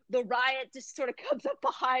then the riot just sort of comes up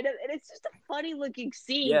behind him. And it's just a funny looking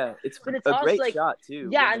scene. Yeah, it's a great shot, too.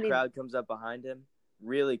 Yeah, when the crowd comes up behind him.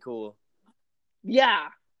 Really cool. Yeah.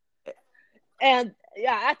 And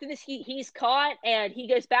after this, he's caught and he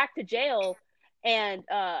goes back to jail. And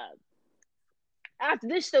after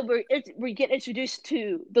this, though, we get introduced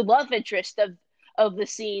to the love interest of the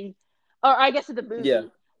scene, or I guess of the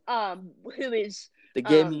movie, who is the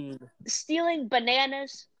gaming stealing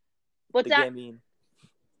bananas. What's the that? Gaming.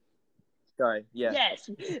 Sorry. Yeah. Yes,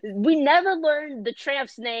 we never learned the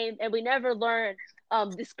Tramp's name, and we never learned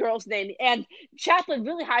this girl's name. And Chaplin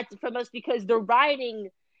really hides it from us because they're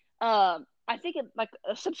writing, I think, like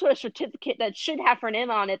some sort of certificate that should have her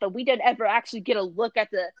name on it, but we don't ever actually get a look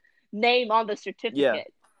at the name on the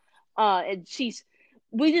certificate. And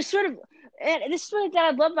we just sort of, and this is something that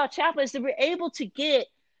I love about Chaplin, is that we're able to get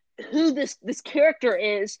who this character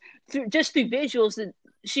is through visuals. And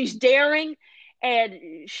she's daring and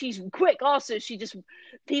she's quick also.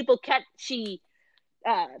 People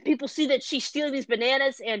see that she's stealing these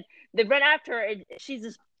bananas and they run after her, and she's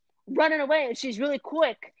just running away, and she's really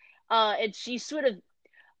quick. And she's sort of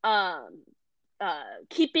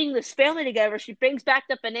keeping this family together. She brings back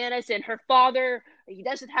the bananas, and her father, he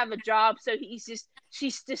doesn't have a job, so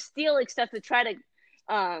she's just stealing stuff to try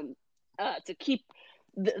to keep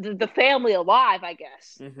the family alive, I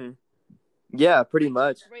guess. Mm-hmm. Yeah, pretty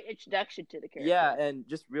much. Great introduction to the character. Yeah, and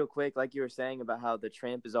just real quick, like you were saying about how the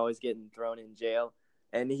Tramp is always getting thrown in jail,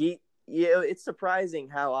 and it's surprising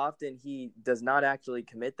how often he does not actually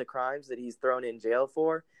commit the crimes that he's thrown in jail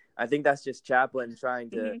for. I think that's just Chaplin trying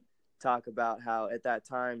to talk about how at that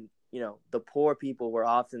time, the poor people were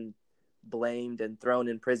often blamed and thrown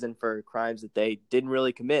in prison for crimes that they didn't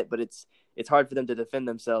really commit, but it's hard for them to defend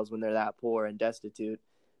themselves when they're that poor and destitute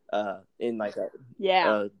in like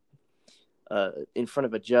in front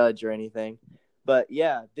of a judge or anything. But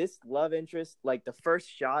yeah, this love interest, like the first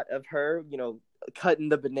shot of her, cutting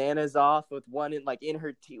the bananas off with one in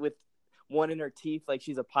her teeth, like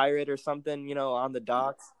she's a pirate or something, on the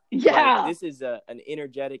docks. Yeah, like, this is an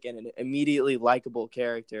energetic and an immediately likable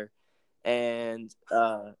character, and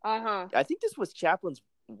I think this was Chaplin's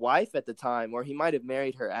wife at the time, or he might have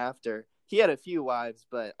married her after. He had a few wives,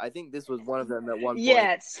 but I think this was one of them at one point.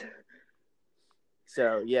 Yes.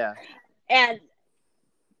 So yeah. And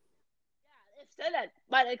instead that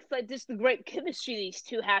might explain just the great chemistry these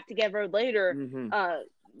two have together later.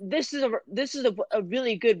 This is a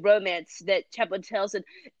really good romance that Chaplin tells, and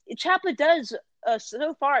Chaplin does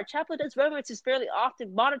so far. Chaplin does romances fairly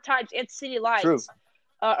often. Modern Times and City Lights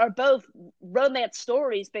are both romance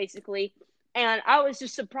stories, basically. And I was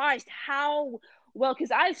just surprised how well,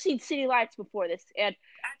 because I've seen City Lights before this, and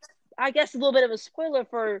I guess a little bit of a spoiler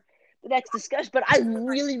for the next discussion, but I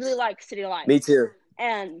really, really like City Lights. Me too.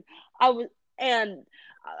 And I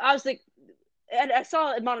was like, and I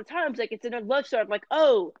saw it in Modern Times, like it's another love story. I'm like,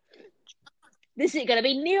 oh, this isn't gonna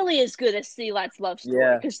be nearly as good as City Lights love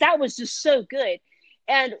story, because that was just so good.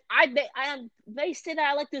 And I may say that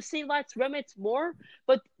I like the City Lights romance more,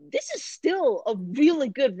 but this is still a really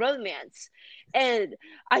good romance. And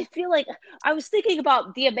I feel like I was thinking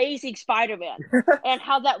about The Amazing Spider-Man and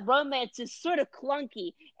how that romance is sort of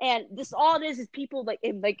clunky. And this all it is people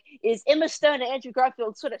is Emma Stone and Andrew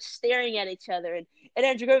Garfield sort of staring at each other. And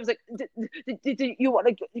Andrew Garfield's like, do you want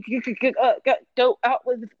to go out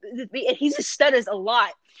with me? And he just stutters a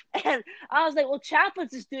lot. And I was like, well,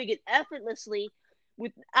 Chaplin's just doing it effortlessly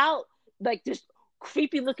without like just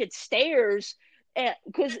creepy looking stares. And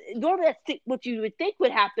because normally what you would think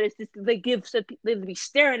would happen is they be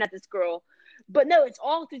staring at this girl, but no, it's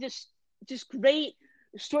all through just great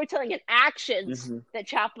storytelling and actions that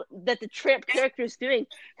the Tramp character is doing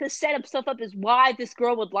to set himself up as why this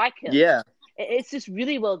girl would like him. Yeah, it's just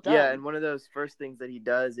really well done. Yeah, and one of those first things that he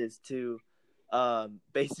does is to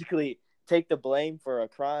basically take the blame for a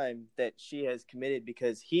crime that she has committed,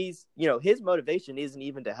 because he's, his motivation isn't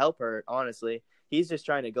even to help her, honestly. He's just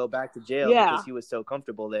trying to go back to jail because he was so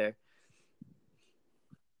comfortable there.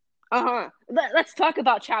 Let's talk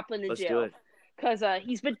about Chaplin in Let's jail. do it. Because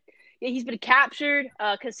he's been captured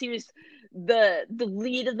because he was the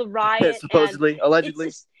lead of the riot. Supposedly,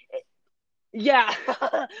 allegedly.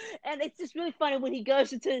 And it's just really funny when he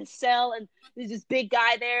goes into his cell and there's this big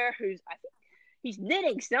guy there who's, I think he's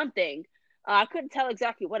knitting something. I couldn't tell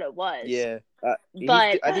exactly what it was. Yeah, but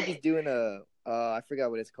I think he's doing I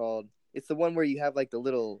forgot what it's called. It's the one where you have like the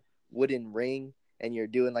little wooden ring and you're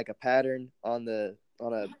doing like a pattern on a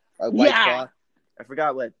white cloth. I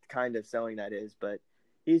forgot what kind of sewing that is, but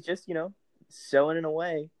he's just, sewing it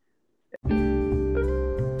away.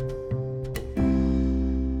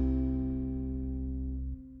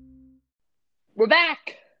 We're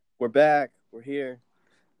back. We're here.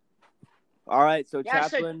 All right, so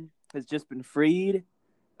Chaplin has just been freed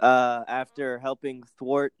after helping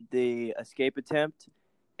thwart the escape attempt.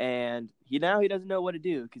 And he doesn't know what to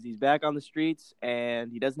do because he's back on the streets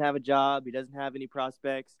and he doesn't have a job. He doesn't have any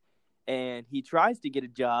prospects. And he tries to get a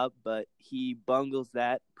job, but he bungles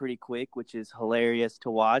that pretty quick, which is hilarious to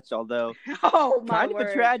watch. Although, kind of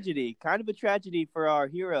a tragedy for our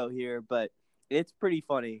hero here, but it's pretty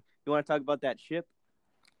funny. You want to talk about that ship?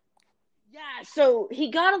 Yeah, so he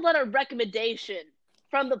got a letter of recommendation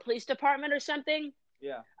from the police department or something.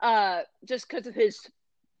 Yeah. Just because of his...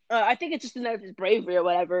 I think it's just a note of his bravery or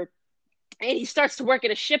whatever. And he starts to work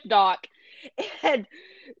at a ship dock. And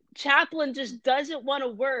Chaplin just doesn't want to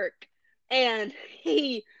work. And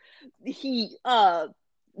he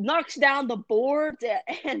knocks down the boards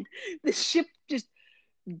and the ship just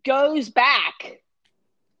goes back.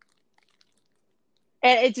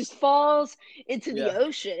 And it just falls into the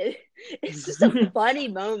ocean. It's just a funny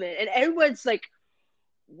moment. And everyone's like,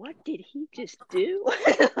 what did he just do?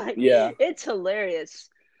 It's hilarious.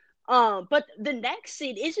 But the next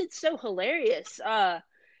scene isn't so hilarious.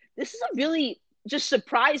 This is a really just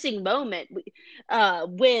surprising moment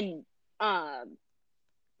when um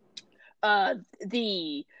uh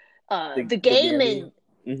the the The game gaming.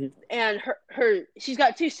 Hmm. and her she's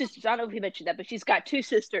got two sisters. I don't know if you mentioned that, but she's got two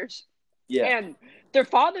sisters, Yeah. and their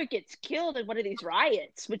father gets killed in one of these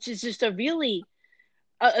riots, which is just a really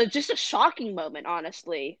just a shocking moment,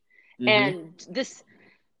 honestly. Hmm. And this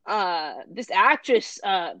actress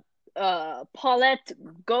Paulette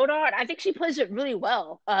Goddard, I think she plays it really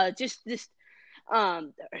well. Just this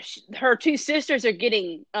her two sisters are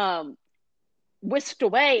getting whisked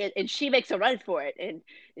away, and she makes a run for it, and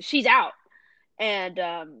she's out. And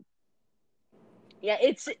yeah,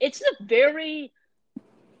 it's a very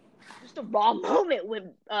just a raw moment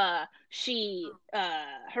when she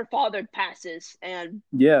her father passes, and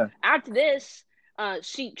Yeah. after this,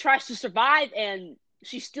 she tries to survive, and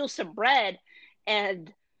she steals some bread,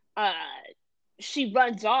 and uh, she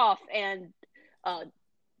runs off, and uh,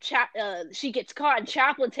 she gets caught, and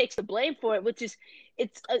Chaplin takes the blame for it, which is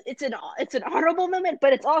it's an honorable moment,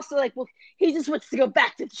 but it's also like, well, he just wants to go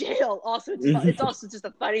back to jail. Also, it's also just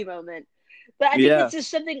a funny moment, but I think Yeah. it's just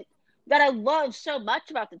something that I love so much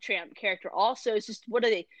about the Tramp character. Also, is just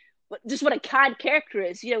just what a kind character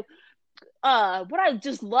is. What I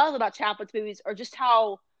just love about Chaplin's movies are just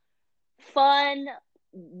how fun,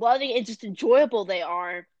 loving, and just enjoyable they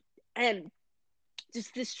are, and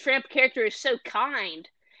just this Tramp character is so kind.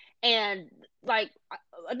 And like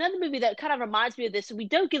another movie that kind of reminds me of this, and we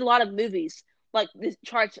don't get a lot of movies like this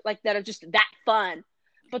charge like that are just that fun.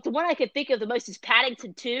 But the one I can think of the most is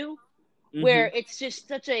Paddington 2, where Hmm. it's just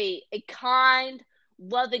such a kind,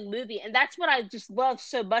 loving movie, and that's what I just love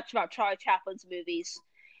so much about Charlie Chaplin's movies.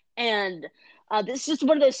 And this is just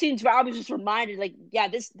one of those scenes where I was just reminded, like, yeah,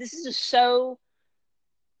 this is just so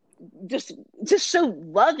just just so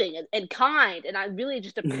loving and kind, and I really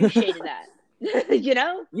just appreciated that. you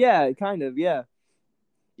know? Yeah, kind of. Yeah.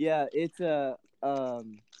 Yeah, it's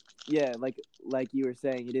yeah, like you were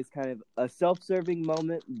saying, it is kind of a self-serving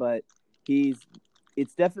moment, but he's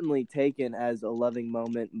it's definitely taken as a loving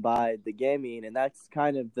moment by the gaming, and that's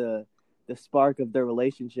kind of the spark of their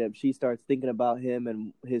relationship. She starts thinking about him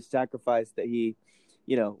and his sacrifice that he,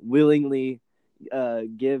 willingly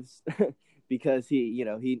gives because he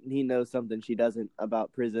knows something she doesn't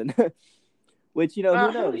about prison. Which, who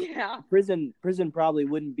Oh knows? yeah, Prison probably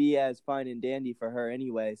wouldn't be as fine and dandy for her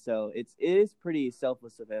anyway. So it is pretty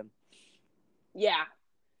selfless of him. yeah.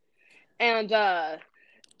 And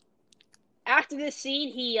after this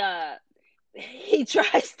scene, he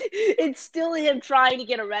tries to. It's still him trying to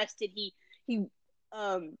get arrested. He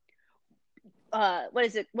um what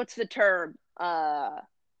is it? What's the term?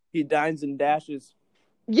 He dines and dashes.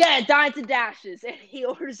 Yeah, dines and dashes, and he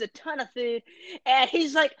orders a ton of food, and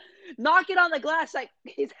he's like knocking on the glass, like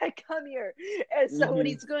he's like, "Come here!" And so when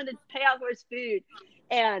Hmm. he's going to pay out for his food,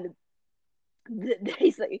 and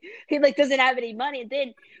he's like, he like doesn't have any money, and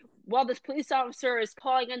then while this police officer is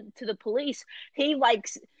calling into the police, he like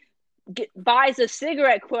buys a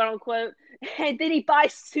cigarette, quote unquote, and then he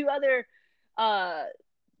buys two other uh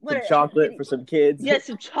what Some are, chocolate for some kids. yeah,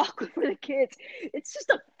 some chocolate for the kids. It's just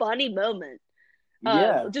a funny moment,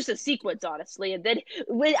 Yeah. just a sequence, honestly. And then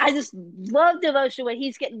when I just love the emotion when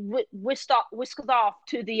he's getting whisked off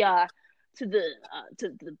to the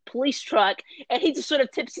police truck, and he just sort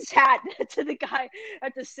of tips his hat to the guy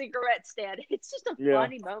at the cigarette stand. It's just a Yeah.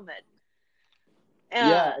 funny moment.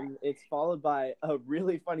 Yeah, Uh, and it's followed by a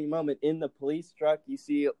really funny moment in the police truck. You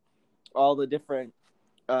see all the different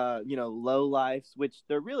low lives, which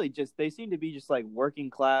they seem to be just like working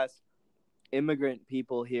class immigrant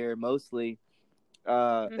people here mostly.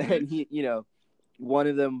 mm-hmm. And one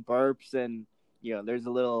of them burps, and there's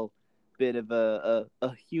a little bit of a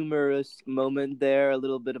humorous moment there, a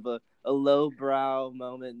little bit of a lowbrow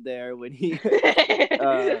moment there when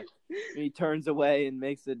uh, he turns away and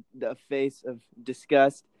makes a face of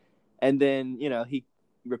disgust, and then he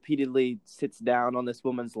repeatedly sits down on this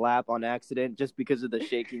woman's lap on accident just because of the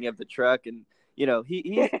shaking of the truck, and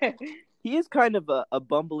he is kind of a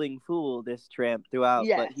bumbling fool, this Tramp, throughout,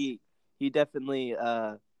 but Yes. he definitely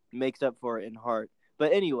makes up for it in heart.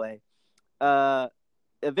 But anyway, uh,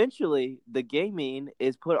 eventually the gaming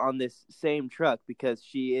is put on this same truck because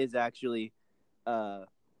she is actually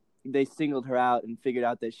they singled her out and figured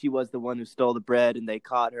out that she was the one who stole the bread, and they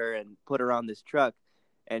caught her and put her on this truck,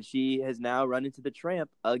 and she has now run into the Tramp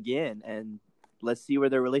again, and let's see where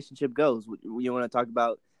their relationship goes. You want to talk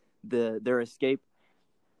about their escape?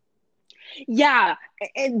 Yeah,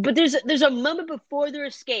 but there's a moment before their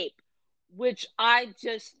escape, which I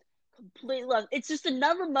just completely love. It's just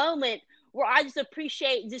another moment where I just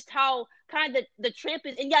appreciate just how kind of the Tramp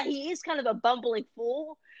is, and yeah, he is kind of a bumbling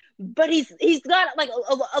fool, but he's got like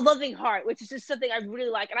a loving heart, which is just something I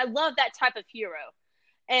really like, and I love that type of hero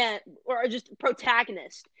and or just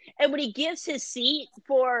protagonist. And when he gives his seat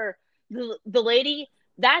for the lady,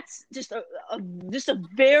 that's just a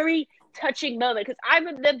very touching moment because I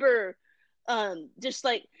remember just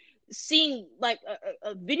like seeing like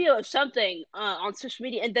a video of something on social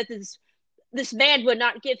media, and that this man would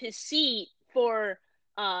not give his seat for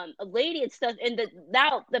a lady and stuff, and that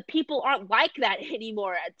now the people aren't like that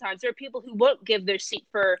anymore. At times, there are people who won't give their seat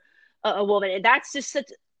for a woman, and that's just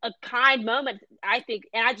such a kind moment, I think.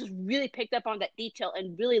 And I just really picked up on that detail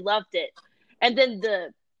and really loved it. And then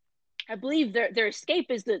I believe their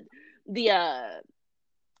escape is the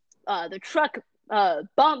truck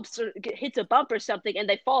bumps or hits a bump or something, and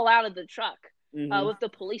they fall out of the truck with the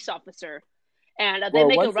police officer, and they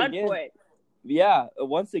make a run for it. Yeah,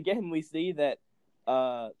 once again, we see that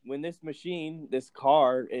when this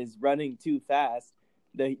car is running too fast,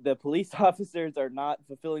 the police officers are not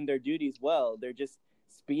fulfilling their duties well. They're just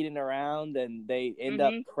speeding around, and they end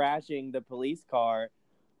up crashing the police car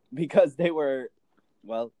because they were,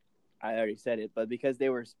 well, I already said it, but because they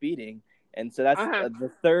were speeding. And so that's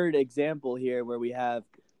the third example here where we have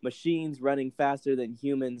machines running faster than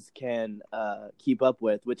humans can keep up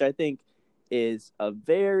with, which I think is a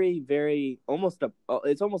very, very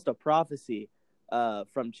it's almost a prophecy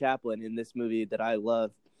from Chaplin in this movie that I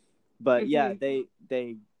love. But yeah, they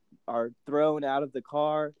are thrown out of the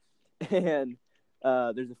car, and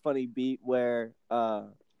there's a funny beat where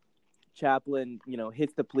Chaplin,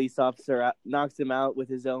 hits the police officer, knocks him out with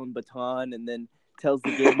his own baton, and then tells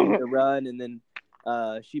the game to run, and then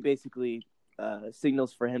she basically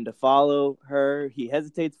signals for him to follow her. He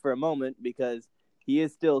hesitates for a moment because he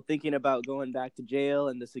is still thinking about going back to jail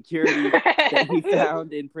and the security that he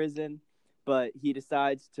found in prison, but he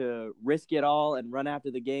decides to risk it all and run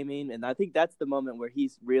after the gaming. And I think that's the moment where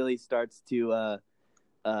he really starts to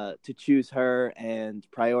choose her and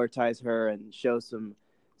prioritize her and show some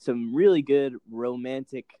really good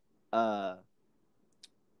romantic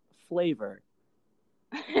flavor.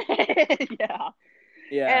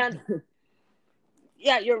 Yeah. And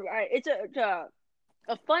yeah, you're right. It's a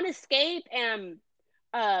fun escape, and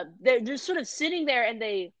they're just sort of sitting there, and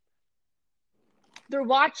they're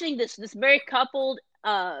watching this married couple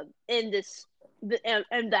in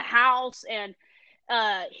the house, and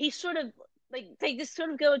he sort of like they just sort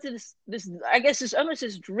of go into this I guess this almost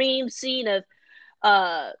this dream scene of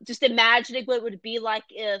just imagining what it would be like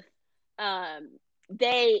if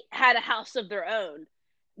they had a house of their own,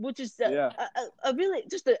 which is a really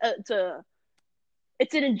just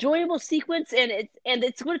it's an enjoyable sequence, and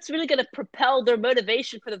it's what's really going to propel their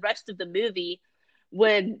motivation for the rest of the movie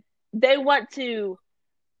when they want to.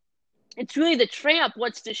 It's really the tramp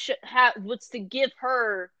wants to give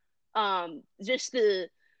her just the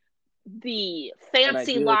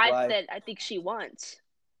fancy life that I think she wants,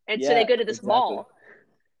 and so they go to this mall.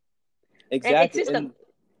 Exactly.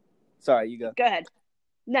 Sorry, you go. Go ahead.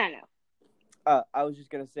 No. I was just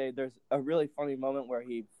gonna say, there's a really funny moment where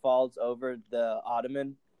he falls over the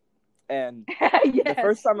ottoman, and the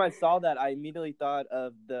first time I saw that, I immediately thought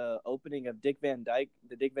of the opening of the Dick Van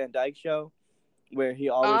Dyke Show, where he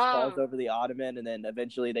always falls over the ottoman, and then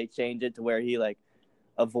eventually they change it to where he like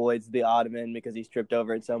avoids the ottoman because he's tripped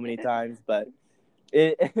over it so many times. But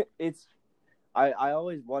it's I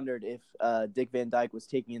always wondered if Dick Van Dyke was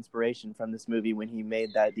taking inspiration from this movie when he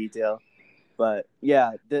made that detail. But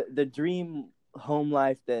yeah, the dream home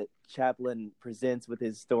life that Chaplin presents with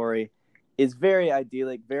his story is very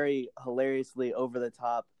idyllic, very hilariously over the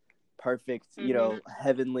top, perfect,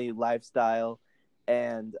 heavenly lifestyle.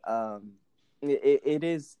 And it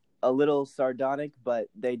is a little sardonic, but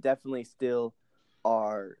they definitely still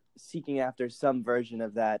are seeking after some version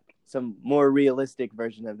of that, some more realistic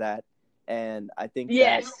version of that. And I think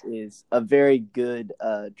that is a very good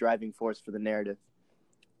driving force for the narrative.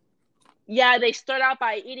 Yeah, they start out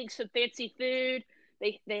by eating some fancy food.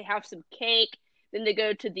 They have some cake. Then they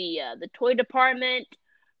go to the toy department.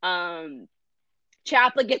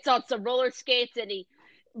 Chaplin gets on some roller skates, and he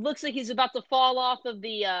looks like he's about to fall off of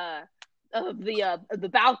the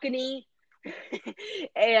balcony.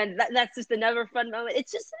 And that's just another fun moment.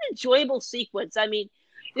 It's just an enjoyable sequence. I mean,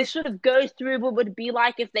 this sort of goes through what would be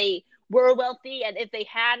like if they were wealthy and if they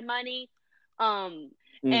had money. And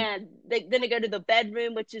then they go to the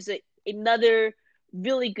bedroom, which is another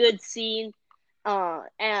really good scene.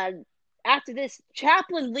 And after this,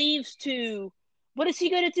 Chaplin leaves to. What is he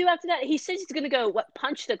going to do after that? He says he's going to go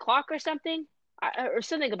punch the clock or something, or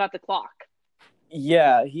something about the clock.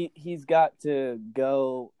 Yeah, he's got to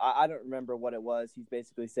go. I don't remember what it was. He's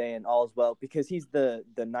basically saying all's well because he's the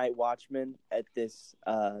night watchman at this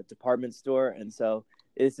department store, and so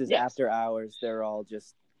this is Yes. after hours. They're all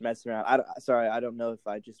just messing around. I don't know if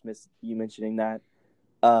I just missed you mentioning that.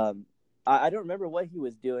 I don't remember what he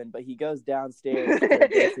was doing, but he goes downstairs to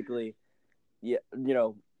basically,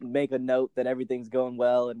 make a note that everything's going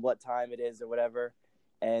well and what time it is or whatever.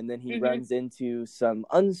 And then he runs into some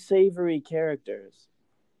unsavory characters.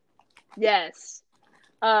 Yes.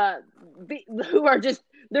 Who are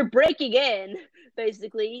they're breaking in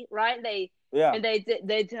basically, right? Yeah. And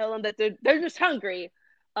they tell them that they're just hungry,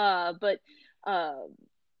 but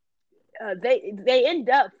they end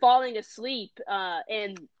up falling asleep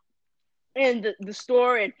in the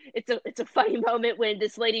store, and it's a funny moment when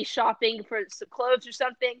this lady's shopping for some clothes or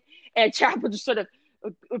something, and Chaplin just sort of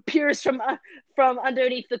appears from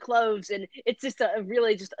underneath the clothes, and it's just a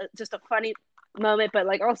really just a funny moment, but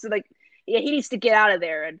like also like yeah, he needs to get out of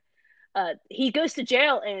there, and he goes to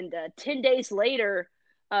jail, and 10 days later,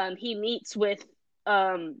 he meets with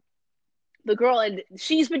the girl, and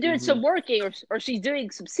she's been doing some working, or she's doing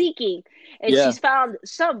some seeking, and Yeah. she's found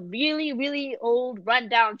some really really old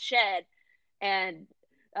rundown shed, and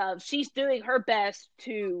she's doing her best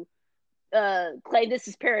to claim this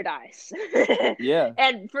is paradise. Yeah.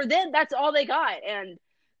 And for them, that's all they got, and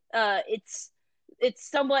it's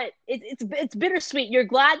somewhat it's bittersweet. You're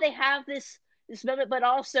glad they have this moment, but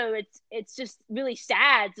also it's just really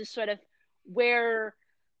sad to sort of where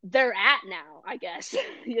they're at now, I guess.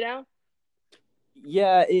 You know.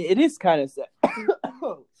 Yeah, it is kind of sad.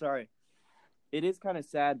 Oh, sorry. It is kind of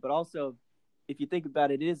sad, but also, if you think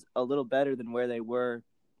about it, it is a little better than where they were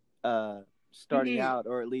starting out,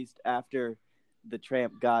 or at least after the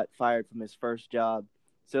Tramp got fired from his first job.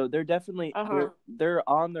 So they're definitely they're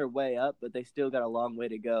on their way up, but they still got a long way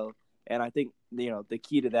to go. And I think the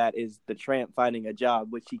key to that is the Tramp finding a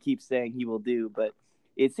job, which he keeps saying he will do. But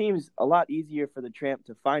it seems a lot easier for the Tramp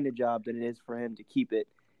to find a job than it is for him to keep it.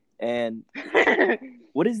 And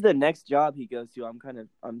what is the next job he goes to?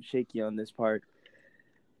 I'm shaky on this part.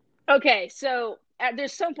 Okay, so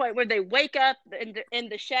there's some point where they wake up in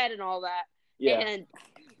the shed and all that, and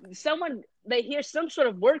they hear some sort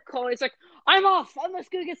of work call. It's like, I'm off. I'm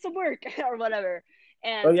just gonna get some work or whatever.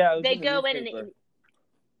 And it was they in the go in newspaper.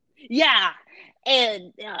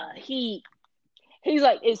 and he's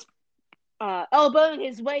like is elbowing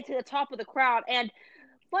his way to the top of the crowd, and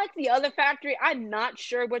like the other factory, I'm not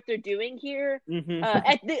sure what they're doing here. I'm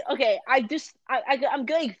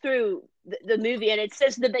going through the movie, and it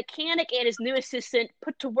says the mechanic and his new assistant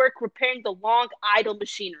put to work repairing the long idle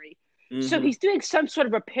machinery. So he's doing some sort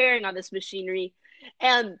of repairing on this machinery,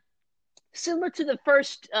 and similar to the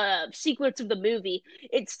first sequence of the movie,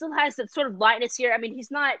 it still has that sort of lightness here. I mean,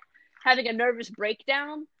 he's not having a nervous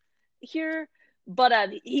breakdown here, but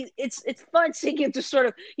it's fun seeing him just sort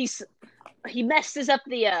of he messes up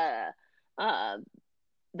the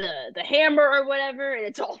hammer or whatever, and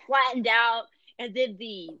it's all flattened out. And then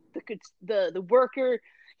the worker,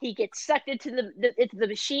 he gets sucked into the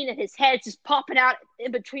machine, and his head's just popping out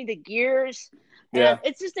in between the gears. Yeah. And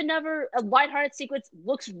it's just a lighthearted sequence.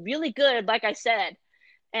 Looks really good, like I said.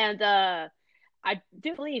 And I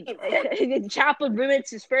do believe Chaplin ruins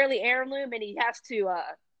his fairly heirloom, and he has to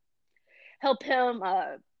help him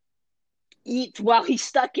eat while he's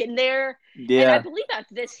stuck in there. Yeah. And I believe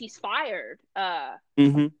after this he's fired.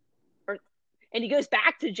 And he goes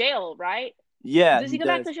back to jail, right? Yeah. Does he go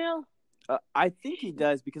back to jail? I think he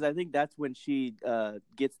does, because I think that's when she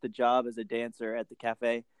gets the job as a dancer at the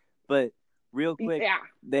cafe. But real quick,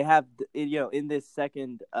 they have in this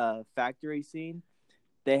second factory scene,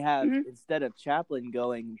 they have instead of Chaplin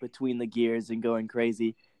going between the gears and going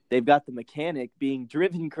crazy, they've got the mechanic being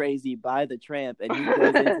driven crazy by the Tramp, and he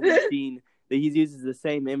goes into the scene that he uses the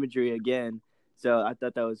same imagery again. So I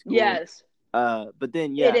thought that was cool. Yes. But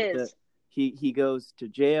then it is. He goes to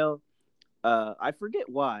jail. I forget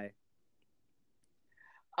why.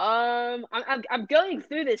 I'm going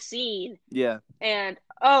through this scene. Yeah. And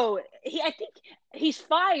I think he's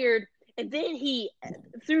fired, and then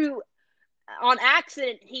on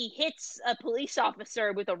accident, he hits a police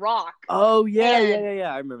officer with a rock. Oh yeah,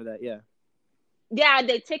 yeah. I remember that. Yeah. Yeah, and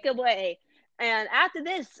they take away. And after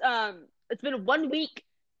this, it's been 1 week,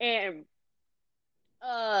 and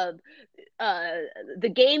the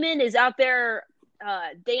gayman is out there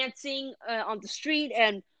dancing on the street,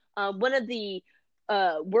 and one of the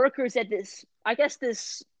workers at this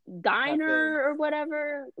diner or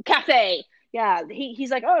whatever cafe. Yeah,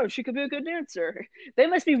 he's like, oh, she could be a good dancer. They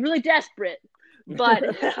must be really desperate. But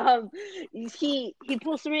he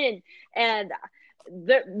pulls her in, and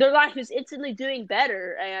their life is instantly doing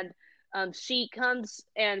better, and she comes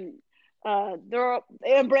and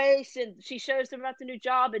they embrace, and she shows them about the new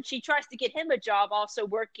job, and she tries to get him a job also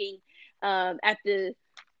working at the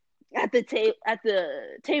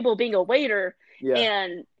table being a waiter. Yeah.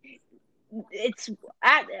 And it's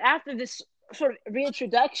after this sort of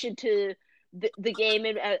reintroduction to the game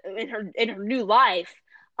in her new life,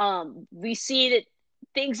 we see that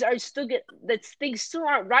things still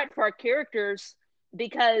aren't right for our characters,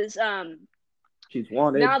 because She's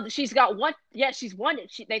wanted. now that she's got one, yeah, she's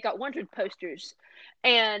wanted. They got wanted posters,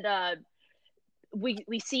 and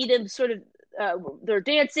we see them sort of they're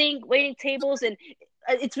dancing, waiting tables, and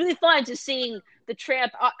it's really fun just seeing the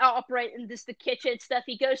Tramp operate in the kitchen stuff.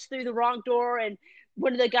 He goes through the wrong door, and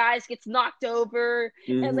one of the guys gets knocked over,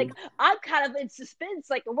 and Mm-hmm. like I'm kind of in suspense,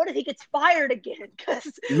 like what if he gets fired again? Because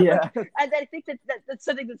like, Yeah. and I think that's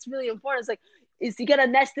something that's really important. It's like, is he gonna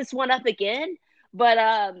mess this one up again?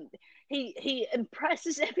 But he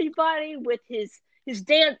impresses everybody with his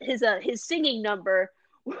dance, his singing number,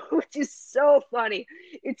 which is so funny.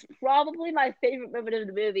 It's probably my favorite moment of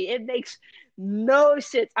the movie. It makes no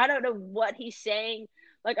sense. I don't know what he's saying.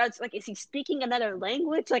 Like I was like, is he speaking another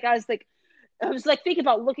language? Like I was like thinking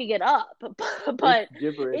about looking it up, It's but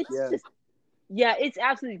gibberish. it's Yeah. just, yeah, it's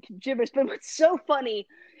absolutely gibberish. But what's so funny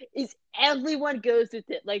is everyone goes with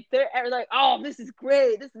it. Like they're like, oh, this is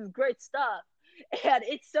great. This is great stuff. And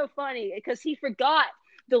it's so funny because he forgot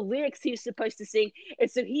the lyrics he was supposed to sing, and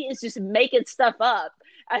so he is just making stuff up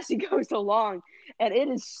as he goes along, and it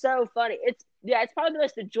is so funny. It's probably the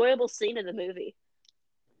most enjoyable scene in the movie.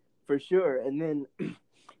 For sure. And then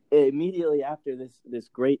immediately after this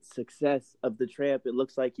great success of the Tramp, it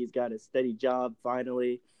looks like he's got a steady job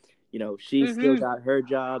finally. She's still Mm-hmm. got her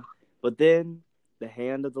job, but then the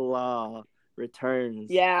hand of the law returns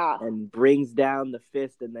Yeah. and brings down the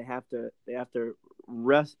fist, and they have to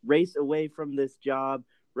race away from this job,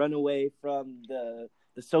 run away from the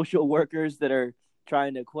social workers that are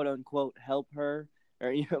trying to quote unquote help her,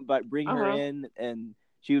 or but bring her Uh-huh. in, and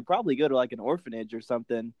she would probably go to like an orphanage or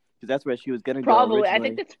something, because that's where she was gonna go Probably. I think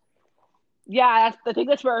originally. that's Yeah, I think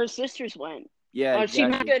that's where her sisters went. Yeah, She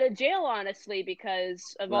might exactly. go to jail, honestly,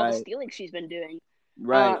 because of all the Right, stealing she's been doing.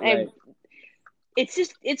 right, And right. it's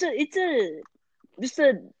just just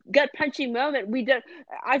a gut punching moment. We don't.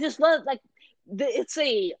 I just love like it's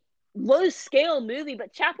a low scale movie,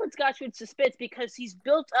 but Chaplin's got you in suspense because he's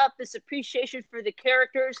built up this appreciation for the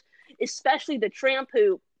characters, especially the Tramp,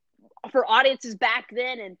 who for audiences back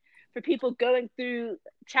then and for people going through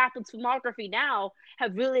Chaplin's filmography now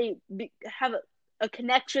have really have a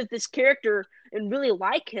connection with this character and really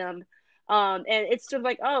like him. And it's sort of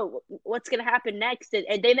like, oh, what's going to happen next?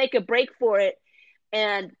 And they make a break for it,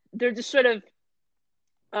 and they're just sort of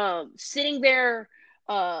sitting there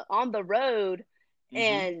on the road, Hmm.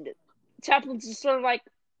 and Chaplin's just sort of like,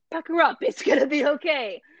 pucker up, it's gonna be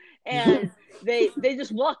okay. And they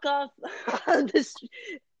just walk off this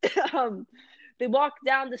um, they walk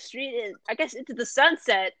down the street and I guess into the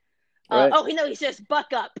sunset. Right. Oh, he says, "Buck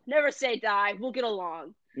up, never say die. We'll get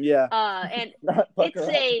along." Yeah. And Not it's pucker up.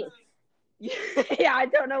 a yeah, I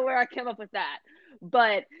don't know where I came up with that,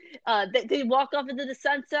 but they walk off into the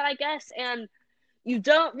sunset, I guess, and you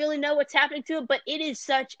don't really know what's happening to him, but it is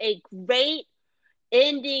such a great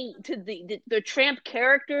ending to the Tramp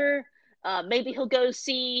character. Maybe he'll go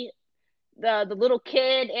see the little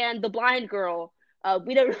kid and the blind girl.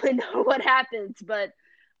 We don't really know what happens, but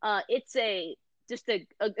it's just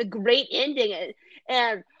a great ending,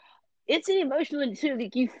 and it's an emotional ending too.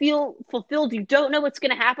 Like you feel fulfilled. You don't know what's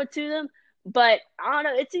going to happen to them, but I don't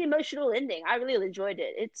know. It's an emotional ending. I really enjoyed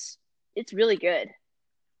it. It's really good.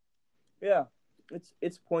 Yeah.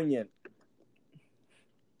 It's poignant.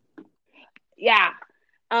 Yeah.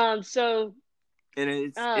 So And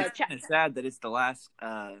it's kind of sad that it's the last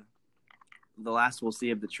we'll see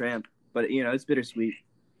of the Tramp, but it's bittersweet.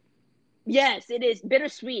 yes, it is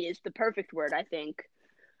bittersweet. Is the perfect word, I think.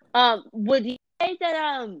 Would you say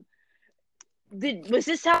that was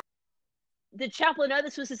this how did Chaplin know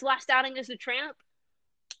this was his last outing as a Tramp?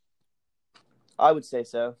 I would say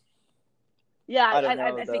so. Yeah, I don't know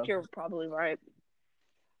I think though. you're probably right.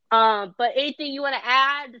 But anything you want to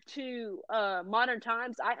add to modern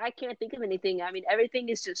times? I can't think of anything. I mean, everything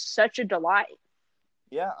is just such a delight.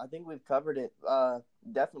 Yeah, I think we've covered it.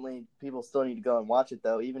 Definitely, people still need to go and watch it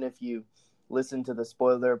though, even if you listen to the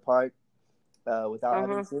spoiler part without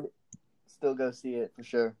having Uh-huh. seen it. Still go see it for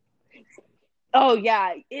sure. Oh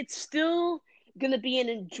yeah, it's still gonna be an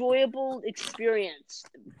enjoyable experience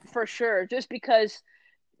for sure. Just because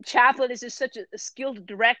Chaplin is just such a skilled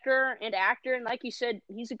director and actor, and like you said,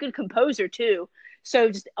 he's a good composer too. So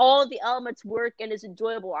just all of the elements work and is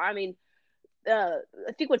enjoyable. I mean, I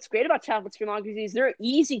think what's great about Chaplin's filmography is they're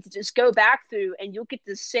easy to just go back through, and you'll get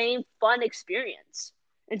the same fun experience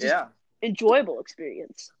and just Yeah. enjoyable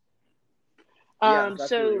experience. Yeah, that's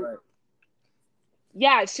absolutely So right.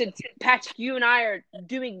 yeah, since Patrick, you and I are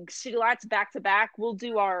doing City Lights back to back, we'll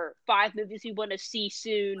do our 5 movies we want to see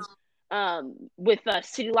soon with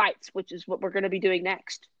City Lights, which is what we're going to be doing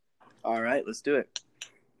next. All right, let's do it.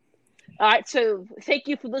 All right, so thank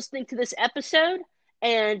you for listening to this episode.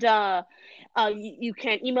 And you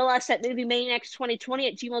can email us at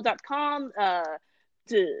moviemaniacs2020@gmail.com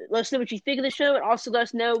to let us know what you think of the show, and also let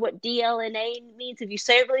us know what DLNA means if you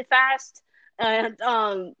say it really fast. And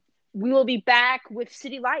we will be back with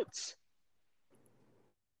City Lights.